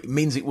concrete. It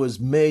means it was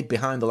made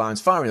behind the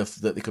lines far enough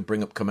that they could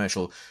bring up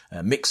commercial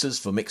mixers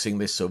for mixing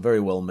this, so very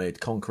well made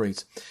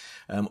concrete.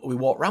 We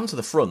walked round to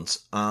the front,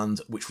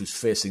 which was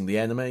facing the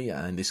enemy,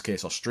 in this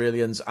case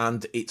Australians,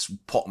 and it's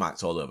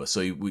pockmarked all over, so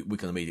we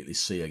can immediately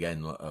see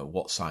again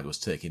what side was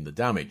taking the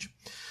damage.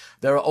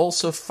 There are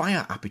also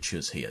fire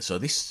apertures here, so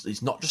this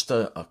is not just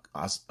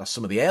as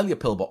some of the earlier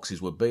pillboxes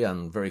would be,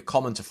 and very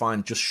common to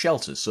find just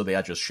shelters, so they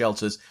are just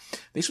shelters.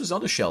 This was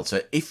not a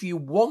shelter. If you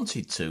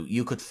wanted to,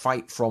 you could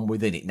fight from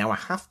within it. Now, I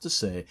have to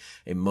say,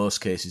 in most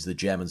cases, the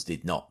Germans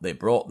did not. They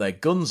brought their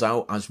guns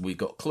out as we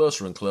got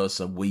closer and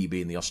closer, we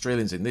being the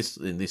Australians in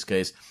this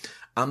case,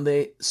 and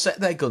they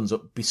set their guns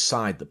up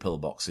beside the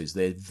pillboxes.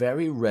 They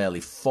very rarely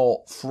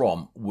fought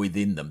from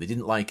within them. They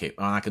didn't like it,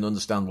 and I can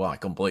understand why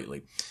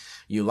completely.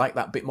 You like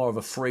that bit more of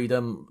a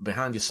freedom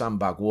behind your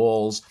sandbag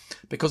walls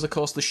because, of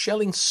course, the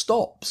shelling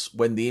stops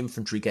when the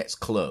infantry gets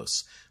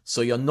close.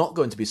 So you're not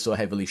going to be so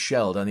heavily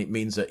shelled, and it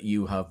means that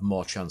you have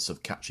more chance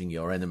of catching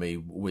your enemy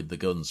with the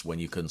guns when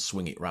you can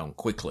swing it round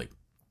quickly.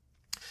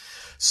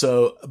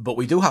 So, but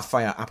we do have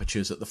fire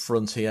apertures at the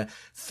front here,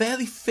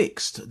 fairly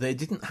fixed. They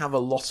didn't have a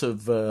lot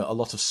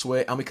of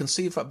sway, and we can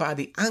see by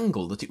the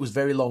angle that it was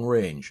very long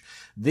range.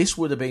 This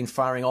would have been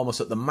firing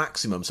almost at the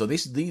maximum. So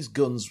these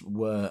guns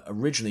were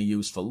originally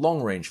used for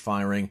long range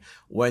firing.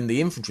 When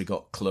the infantry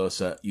got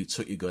closer, you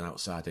took your gun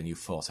outside and you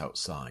fought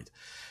outside.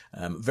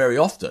 Very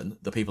often,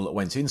 the people that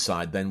went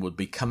inside then would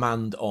be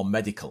command or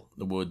medical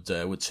that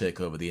would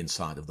take over the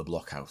inside of the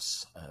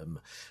blockhouse.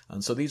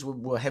 And so these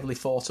were heavily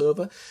fought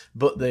over,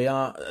 but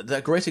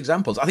they're great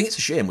examples. I think it's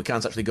a shame we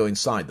can't actually go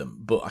inside them,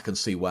 but I can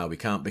see why we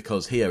can't,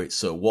 because here it's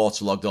so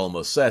waterlogged.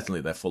 Almost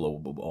certainly they're full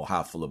of, or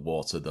half full of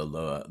water, the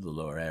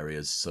lower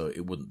areas, so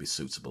it wouldn't be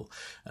suitable.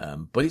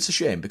 But it's a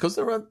shame because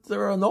there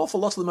are an awful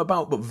lot of them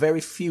about, but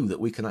very few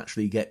that we can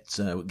actually get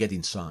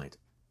inside.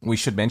 We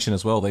should mention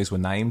as well, these were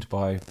named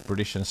by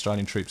British and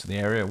Australian troops in the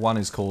area. One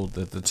is called,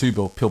 the two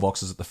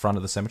pillboxes at the front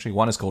of the cemetery,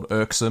 one is called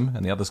Irksome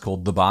and the other is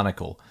called the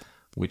Barnacle,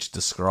 which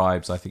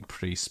describes, I think,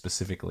 pretty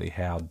specifically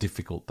how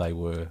difficult they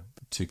were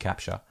to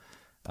capture.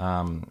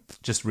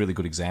 Just really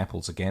good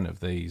examples, again, of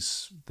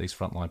these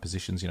frontline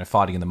positions. You know,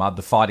 fighting in the mud.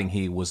 The fighting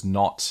here was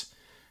not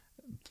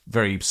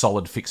very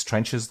solid fixed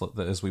trenches,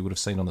 as we would have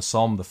seen on the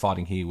Somme. The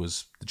fighting here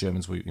was, the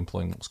Germans were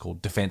employing what was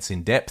called defence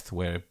in depth,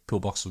 where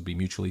pillboxes would be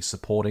mutually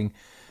supporting.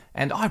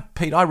 And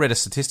Pete, I read a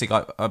statistic,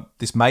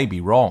 this may be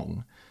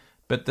wrong,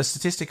 but the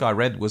statistic I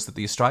read was that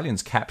the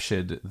Australians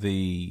captured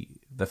the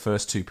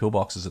first two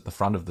pillboxes at the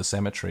front of the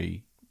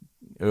cemetery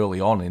early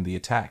on in the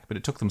attack, but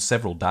it took them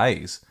several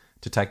days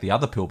to take the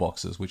other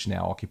pillboxes, which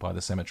now occupy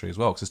the cemetery as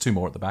well, because there's two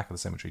more at the back of the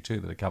cemetery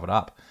too that are covered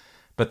up.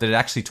 But that it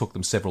actually took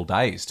them several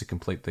days to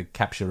complete the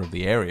capture of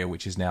the area,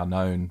 which is now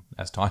known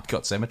as Tyne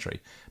Cot Cemetery.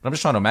 But I'm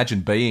just trying to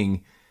imagine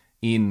being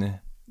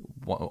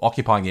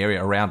occupying the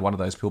area around one of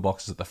those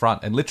pillboxes at the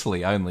front, and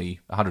literally only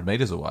 100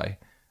 metres away,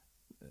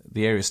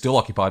 the area is still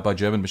occupied by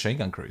German machine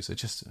gun crews.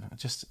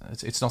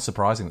 It's not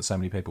surprising that so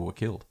many people were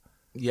killed.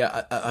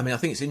 Yeah, I mean, I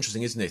think it's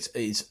interesting, isn't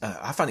it?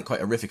 I find it quite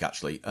horrific,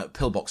 actually.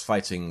 Pillbox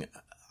fighting,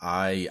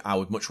 I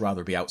would much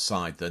rather be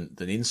outside than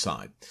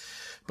inside.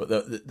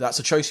 But that's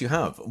a choice you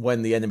have.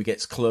 When the enemy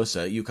gets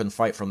closer, you can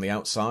fight from the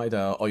outside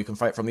or you can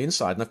fight from the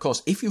inside. And of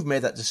course, if you've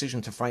made that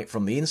decision to fight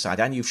from the inside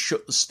and you've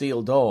shut the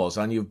steel doors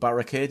and you've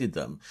barricaded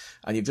them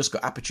and you've just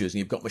got apertures and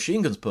you've got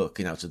machine guns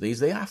poking out of these,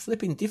 they are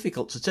flipping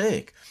difficult to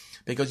take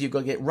because you've got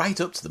to get right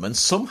up to them and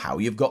somehow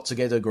you've got to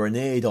get a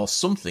grenade or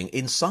something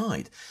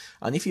inside.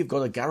 And if you've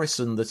got a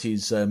garrison that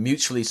is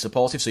mutually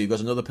supportive, so you've got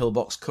another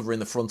pillbox covering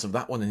the front of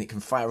that one and it can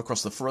fire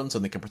across the front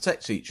and they can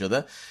protect each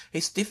other,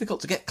 it's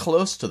difficult to get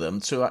close to them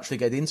to actually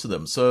get into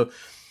them. So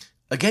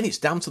again, it's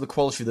down to the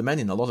quality of the men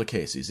in a lot of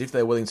cases. If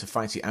they're willing to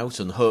fight it out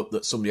and hope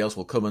that somebody else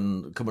will come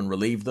and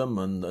relieve them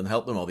and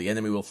help them, or the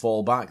enemy will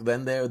fall back,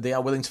 then they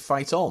are willing to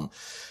fight on.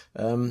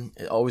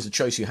 Always a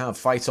choice you have: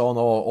 fight on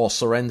or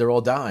surrender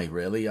or die,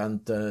 really.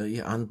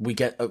 And we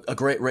get a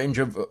great range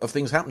of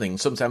things happening.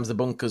 Sometimes the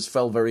bunkers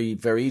fell very,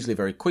 very easily,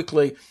 very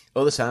quickly.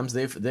 Other times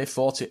they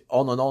fought it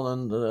on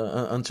and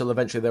until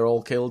eventually they're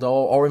all killed,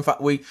 or in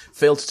fact we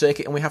failed to take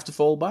it and we have to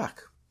fall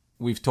back.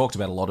 We've talked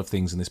about a lot of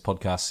things in this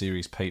podcast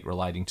series, Pete,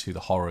 relating to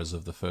the horrors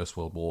of the First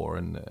World War,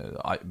 and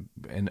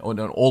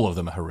all of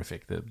them are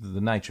horrific.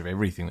 The nature of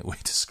everything that we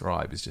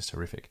describe is just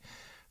horrific.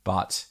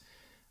 But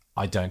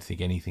I don't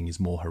think anything is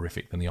more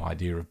horrific than the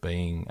idea of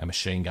being a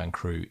machine gun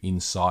crew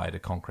inside a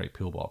concrete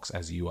pillbox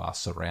as you are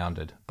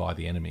surrounded by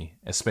the enemy,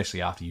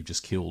 especially after you've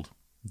just killed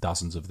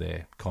dozens of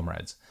their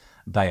comrades.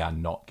 They are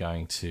not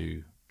going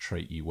to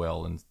treat you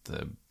well, and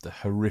the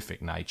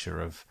horrific nature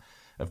of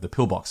the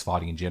pillbox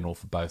fighting in general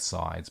for both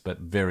sides, but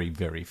very,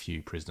 very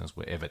few prisoners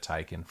were ever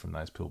taken from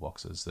those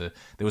pillboxes. There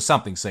was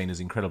something seen as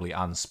incredibly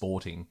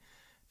unsporting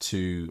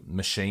to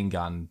machine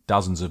gun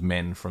dozens of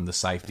men from the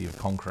safety of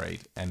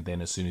concrete, and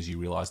then as soon as you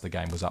realised the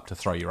game was up, to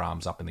throw your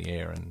arms up in the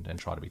air and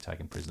try to be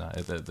taken prisoner.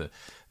 The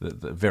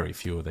very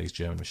few of these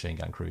German machine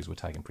gun crews were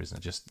taken prisoner.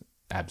 Just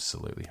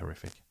absolutely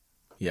horrific.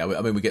 Yeah,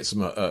 I mean, we get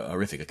some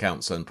horrific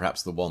accounts, and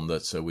perhaps the one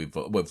that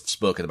we've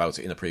spoken about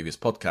it in a previous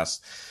podcast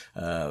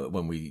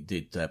when we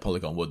did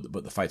Polygon Wood,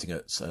 but the fighting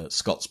at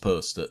Scott's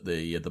Post at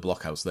the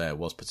blockhouse there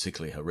was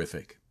particularly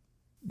horrific.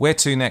 Where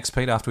to next,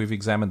 Pete, after we've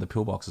examined the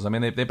pillboxes? I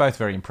mean, they're both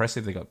very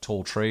impressive. They've got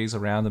tall trees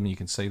around them. You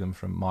can see them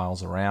from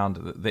miles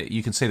around.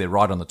 You can see they're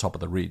right on the top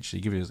of the ridge.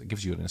 It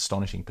gives you an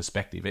astonishing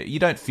perspective. You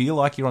don't feel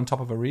like you're on top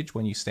of a ridge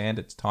when you stand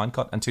at Tyne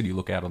Cot until you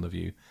look out on the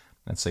view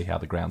and see how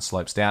the ground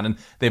slopes down. And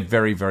they're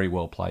very, very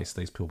well placed,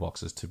 these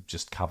pillboxes, to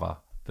just cover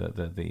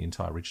the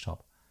entire ridgetop.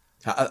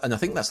 And I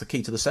think that's the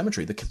key to the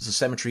cemetery. The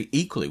cemetery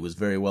equally was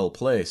very well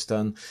placed,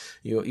 and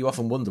you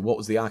often wonder what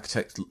was the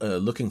architect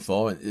looking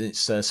for.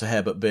 It's Sir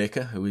Herbert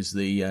Baker, who is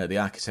the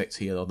architect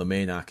here, or the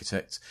main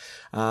architect,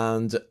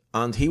 and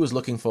he was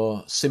looking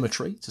for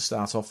symmetry to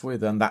start off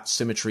with, and that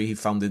symmetry he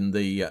found in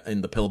the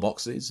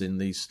pillboxes, in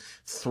these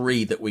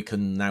three that we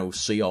can now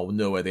see or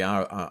know where they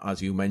are.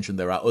 As you mentioned,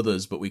 there are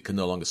others, but we can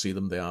no longer see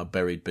them. They are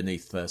buried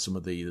beneath some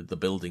of the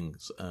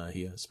buildings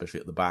here,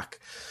 especially at the back.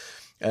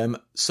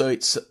 So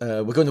it's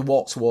we're going to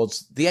walk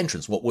towards the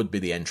entrance, what would be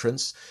the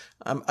entrance,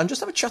 and just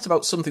have a chat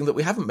about something that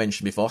we haven't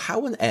mentioned before.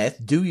 How on earth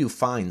do you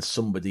find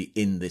somebody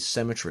in this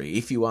cemetery?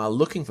 If you are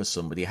looking for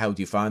somebody, how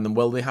do you find them?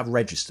 Well, they have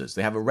registers.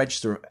 They have a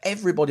register of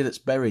everybody that's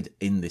buried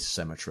in this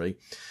cemetery.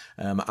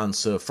 And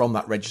so from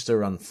that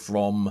register and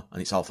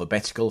it's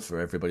alphabetical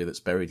for everybody that's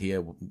buried here,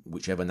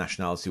 whichever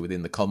nationality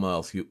within the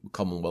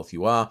Commonwealth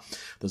you are.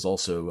 There's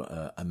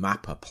also a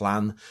map, a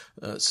plan,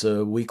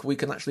 so we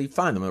can actually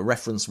find them, a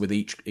reference with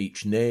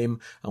each name,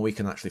 and we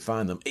can actually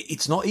find them.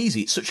 It's not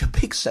easy. It's such a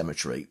big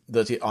cemetery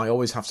that I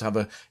always have to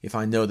have if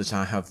I know that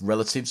I have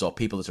relatives or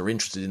people that are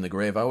interested in the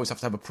grave, I always have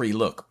to have a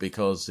pre-look,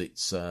 because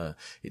it's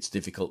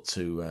difficult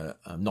to,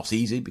 not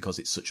easy, because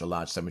it's such a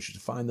large cemetery,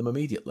 to find them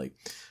immediately.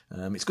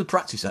 It's good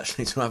practice,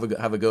 actually, to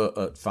have a go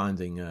at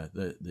finding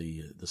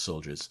the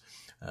soldiers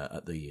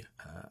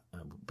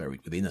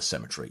buried within a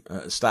cemetery.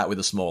 Start with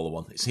a smaller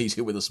one. It's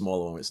easier with a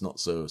smaller one. It's not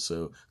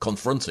so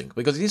confronting,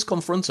 because it is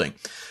confronting,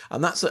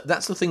 and that's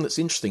the thing that's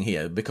interesting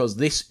here, because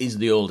this is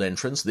the old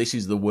entrance. This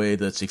is the way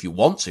that, if you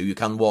want to, you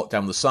can walk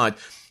down the side.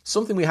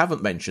 Something we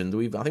haven't mentioned.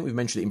 I think we've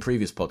mentioned it in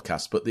previous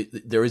podcasts, but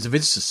there is a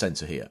visitor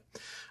centre here,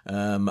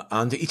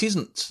 and it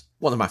isn't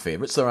one of my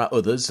favourites. There are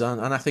others,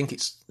 and I think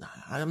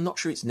I'm not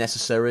sure it's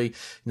necessary.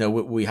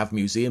 We have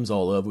museums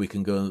all over. We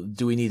can go.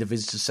 Do we need a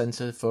visitor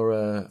centre for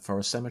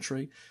a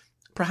cemetery?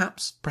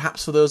 Perhaps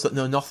for those that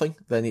know nothing,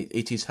 then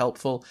it is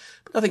helpful.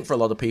 But I think for a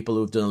lot of people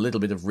who've done a little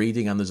bit of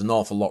reading, and there's an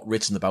awful lot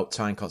written about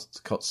Tyne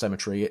Cot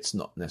Cemetery, it's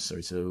not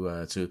necessary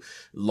to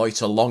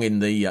loiter along in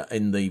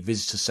the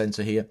visitor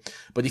centre here.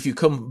 But if you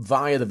come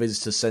via the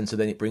visitor centre,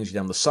 then it brings you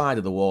down the side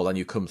of the wall, and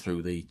you come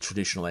through the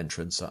traditional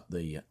entrance at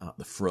the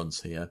front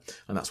here,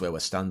 and that's where we're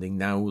standing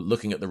now,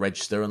 looking at the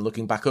register and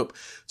looking back up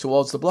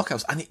towards the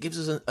blockhouse, and it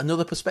gives us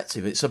another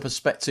perspective. It's a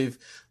perspective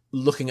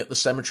looking at the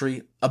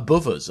cemetery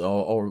above us,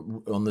 or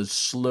on the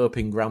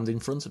sloping ground in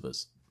front of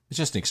us. It's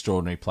just an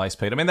extraordinary place,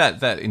 Pete. I mean,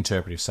 that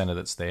interpretive centre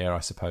that's there, I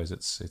suppose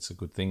it's a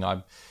good thing.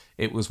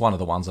 It was one of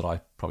the ones that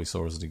I probably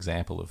saw as an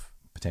example of,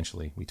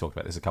 potentially, we talked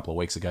about this a couple of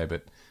weeks ago,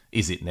 but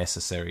is it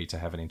necessary to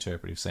have an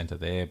interpretive centre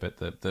there? But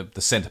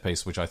the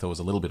centrepiece, which I thought was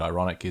a little bit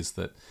ironic, is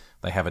that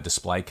they have a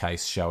display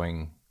case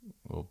showing,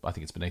 well, I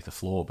think it's beneath the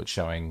floor, but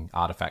showing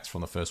artefacts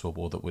from the First World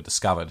War that were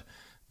discovered,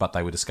 but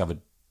they were discovered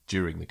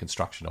during the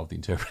construction of the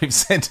interpretive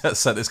centre.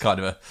 So there's kind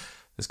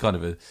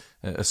of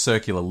a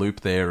circular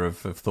loop there of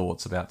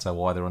thoughts about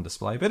why they're on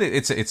display. But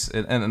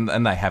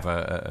and they have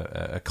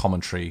a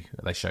commentary.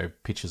 They show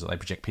pictures. They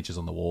project pictures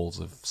on the walls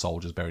of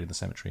soldiers buried in the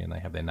cemetery, and they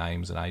have their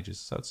names and ages.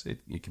 So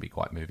it can be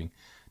quite moving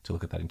to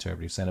look at that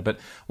interpretive centre. But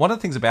one of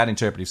the things about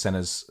interpretive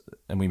centres,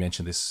 and we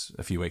mentioned this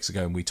a few weeks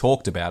ago, and we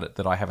talked about it,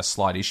 that I have a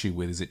slight issue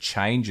with, is it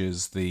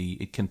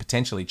can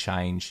potentially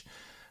change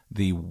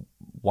the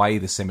way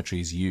the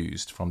cemetery is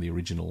used from the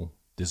original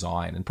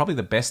design. And probably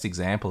the best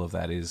example of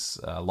that is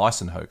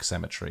Lysenhoek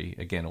Cemetery,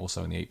 again,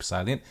 also in the Ypres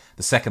Salient,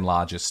 the second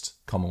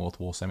largest Commonwealth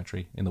War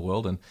cemetery in the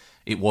world. And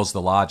it was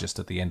the largest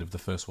at the end of the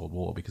First World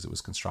War because it was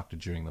constructed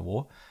during the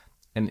war.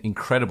 An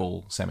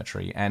incredible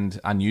cemetery.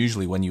 And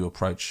unusually, when you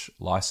approach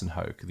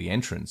Lysenhoek, the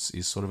entrance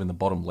is sort of in the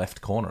bottom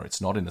left corner. It's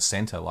not in the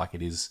centre like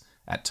it is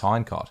at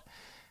Tyne Cot.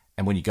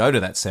 And when you go to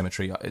that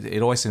cemetery,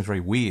 it always seems very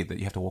weird that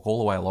you have to walk all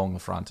the way along the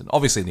front. And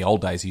obviously in the old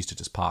days, you used to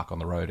just park on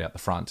the road out the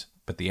front,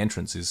 but the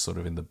entrance is sort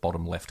of in the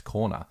bottom left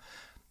corner.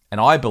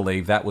 And I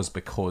believe that was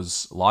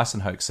because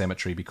Lysenhoek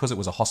Cemetery, because it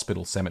was a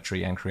hospital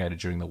cemetery and created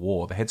during the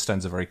war, the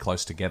headstones are very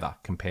close together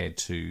compared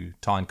to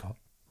Tyne Cot.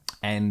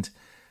 And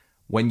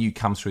when you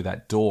come through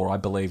that door, I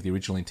believe the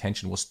original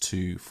intention was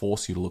to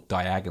force you to look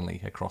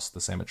diagonally across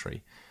the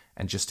cemetery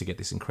and just to get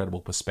this incredible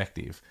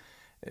perspective.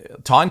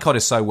 Tyne Cot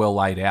is so well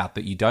laid out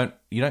that you don't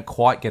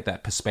quite get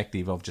that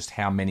perspective of just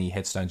how many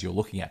headstones you're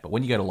looking at. But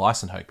when you go to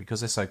Lysenhoek, because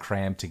they're so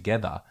crammed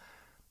together,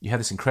 you have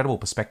this incredible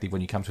perspective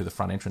when you come through the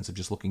front entrance of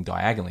just looking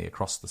diagonally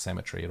across the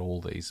cemetery at all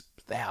these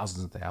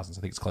thousands and thousands.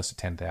 I think it's close to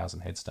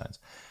 10,000 headstones.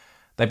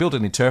 They built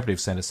an interpretive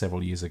centre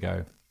several years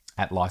ago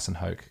at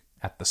Lysenhoek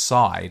at the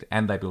side,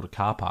 and they built a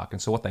car park.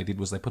 And so what they did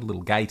was they put a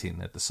little gate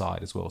in at the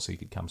side as well, so you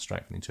could come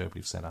straight from the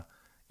interpretive centre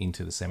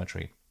into the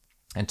cemetery.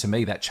 And to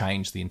me, that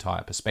changed the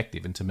entire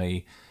perspective. And to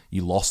me,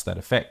 you lost that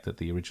effect that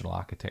the original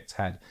architects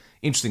had.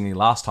 Interestingly,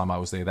 last time I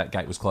was there, that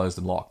gate was closed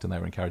and locked, and they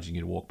were encouraging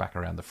you to walk back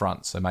around the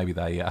front. So maybe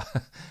they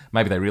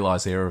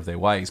realised the error of their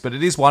ways. But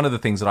it is one of the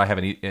things that I have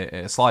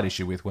a slight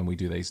issue with when we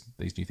do these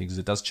new things, is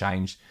it does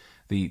change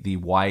the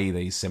way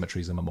these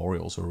cemeteries and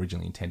memorials were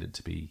originally intended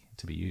to be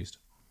used.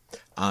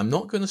 I'm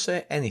not going to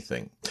say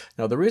anything.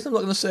 Now, the reason I'm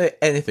not going to say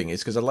anything is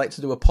because I'd like to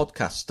do a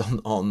podcast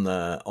on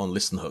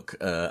Lysenhoek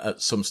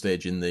at some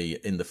stage in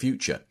the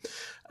future,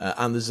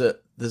 and there's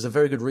a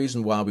very good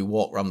reason why we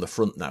walk around the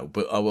front now.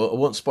 But I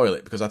won't spoil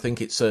it because I think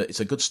it's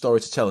a good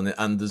story to tell,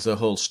 and there's a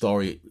whole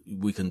story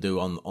we can do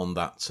on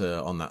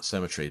that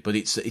cemetery. But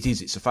it's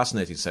a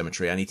fascinating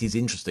cemetery, and it is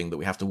interesting that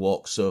we have to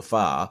walk so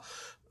far,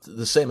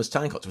 the same as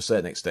Tyne Cot to a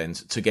certain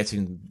extent, to get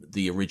in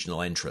the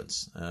original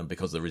entrance,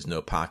 because there is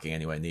no parking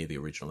anywhere near the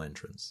original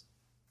entrance.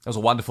 That was a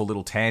wonderful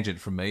little tangent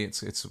from me.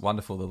 It's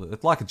wonderful.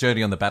 It's like a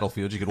journey on the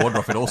battlefield. You could wander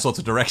off in all sorts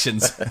of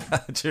directions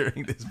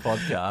during this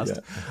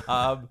podcast.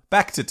 Yeah.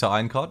 Back to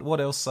Tyne Cot. What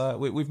else?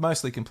 We've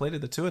mostly completed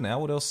the tour now.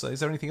 What else?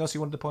 Is there anything else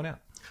you wanted to point out?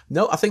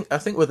 No, I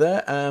think we're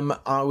there.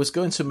 I was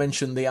going to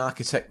mention the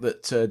architect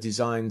that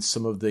designed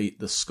some of the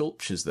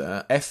sculptures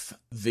there,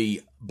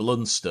 F.V.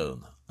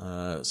 Blunstone.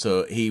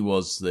 So he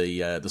was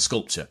the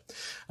sculptor,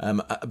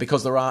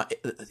 because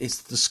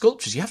it's the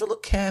sculptures. You have to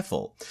look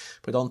careful,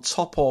 but on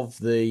top of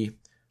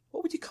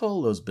what would you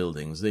call those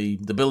buildings? The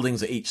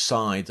buildings at each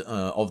side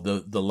of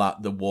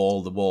the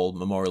wall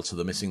memorial to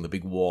the missing, the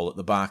big wall at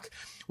the back.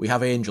 We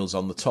have angels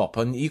on the top,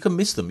 and you can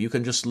miss them. You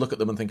can just look at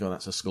them and think, oh,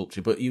 that's a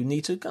sculpture. But you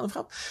need to kind of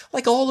have,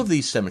 like all of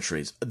these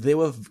cemeteries, they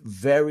were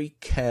very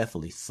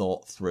carefully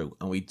thought through,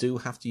 and you do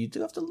have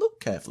to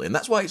look carefully. And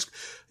that's why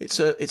it's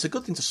a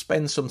good thing to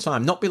spend some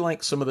time, not be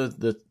like some of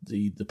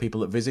the people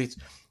that visit,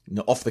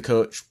 off the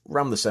coach,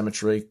 round the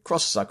cemetery,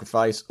 cross the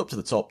sacrifice, up to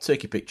the top,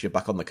 take your picture,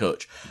 back on the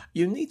coach.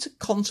 You need to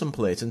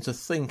contemplate and to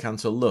think and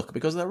to look,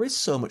 because there is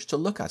so much to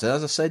look at. And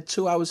as I said,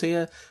 2 hours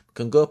here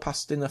can go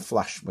past in a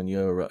flash when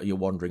you're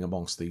wandering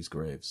amongst these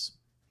graves.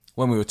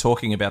 When we were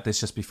talking about this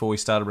just before we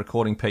started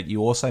recording, Pete,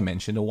 you also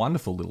mentioned a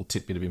wonderful little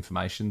tidbit of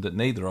information that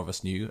neither of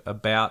us knew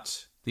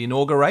about the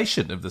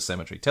inauguration of the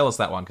cemetery. Tell us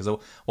that one, because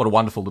what a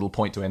wonderful little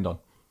point to end on.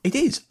 It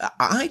is.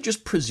 I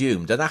just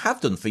presumed, and I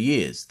have done for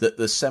years, that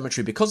the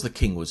cemetery, because the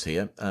king was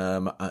here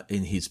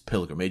in his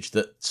pilgrimage,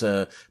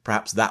 that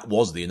perhaps that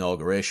was the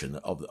inauguration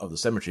of the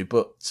cemetery.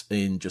 But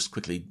in just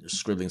quickly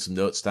scribbling some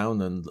notes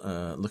down and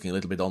looking a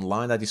little bit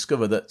online, I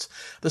discovered that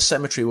the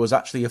cemetery was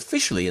actually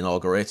officially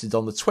inaugurated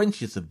on the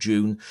 20th of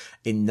June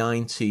in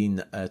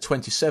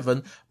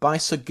 1927 by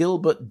Sir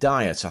Gilbert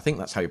Dyett. I think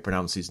that's how you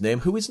pronounce his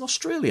name, who is an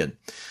Australian.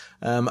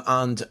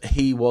 And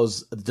he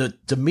was the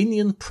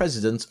Dominion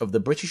President of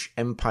the British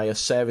Empire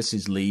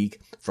Services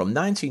League from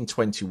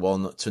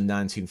 1921 to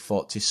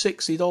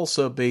 1946. He'd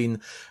also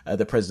been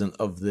the President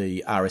of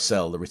the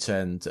RSL, the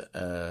Returned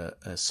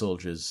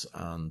Soldiers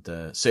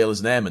and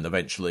Sailors and Airmen,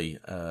 eventually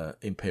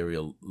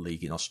Imperial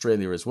League in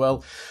Australia as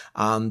well.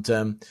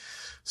 And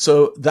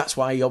so that's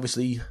why he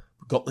obviously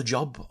got the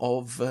job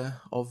of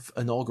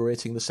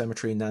inaugurating the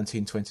cemetery in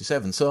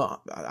 1927.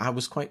 So I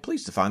was quite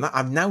pleased to find that.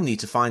 I now need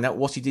to find out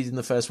what he did in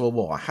the First World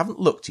War. I haven't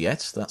looked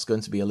yet. That's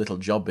going to be a little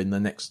job in the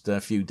next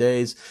few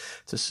days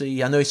to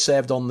see. I know he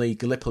served on the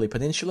Gallipoli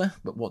Peninsula,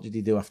 but what did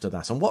he do after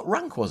that? And what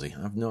rank was he?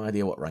 I have no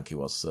idea what rank he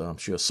was, so I'm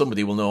sure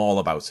somebody will know all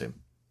about him.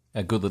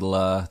 A good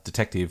little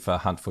detective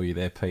hunt for you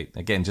there, Pete.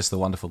 Again, just the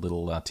wonderful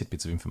little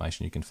tidbits of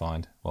information you can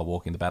find while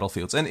walking the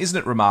battlefields. And isn't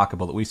it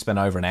remarkable that we've spent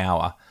over an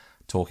hour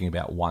talking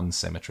about one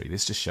cemetery?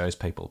 This just shows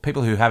people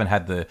who haven't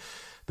had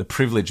the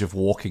privilege of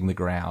walking the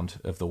ground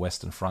of the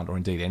Western Front, or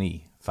indeed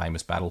any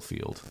famous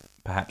battlefield,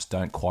 perhaps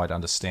don't quite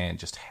understand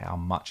just how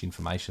much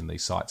information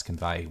these sites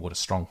convey, what a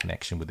strong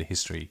connection with the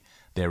history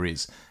there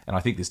is. And I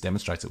think this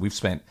demonstrates that we've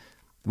spent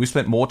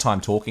more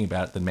time talking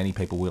about it than many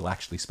people will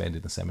actually spend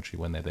in the cemetery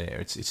when they're there.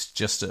 It's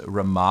just a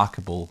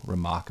remarkable,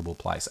 remarkable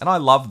place. And I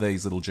love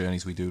these little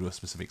journeys we do to a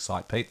specific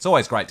site, Pete. It's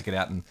always great to get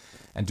out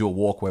and do a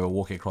walk where we're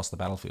walking across the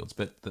battlefields,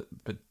 but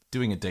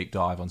doing a deep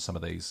dive on some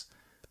of these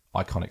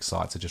iconic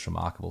sites are just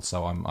remarkable.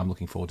 So I'm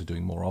looking forward to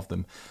doing more of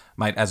them.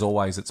 Mate, as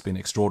always, it's been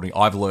extraordinary.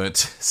 I've learnt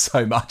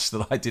so much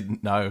that I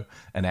didn't know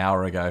an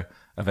hour ago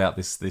about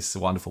this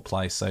wonderful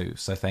place. So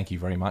thank you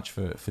very much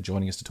for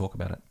joining us to talk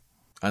about it.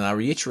 And I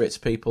reiterate to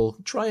people,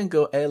 try and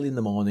go early in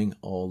the morning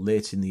or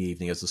late in the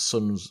evening as the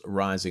sun's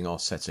rising or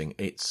setting.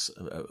 It's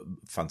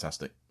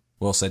fantastic.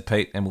 Well said,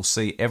 Pete, and we'll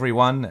see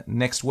everyone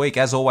next week.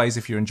 As always,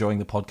 if you're enjoying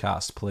the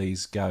podcast,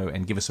 please go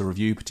and give us a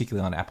review,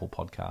 particularly on Apple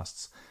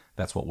Podcasts.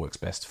 That's what works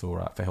best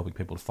for helping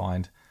people to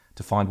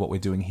find what we're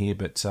doing here.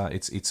 But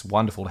it's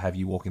wonderful to have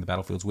you walking the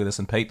battlefields with us.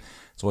 And Pete,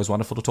 it's always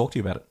wonderful to talk to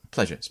you about it.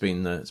 Pleasure. It's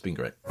been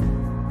great.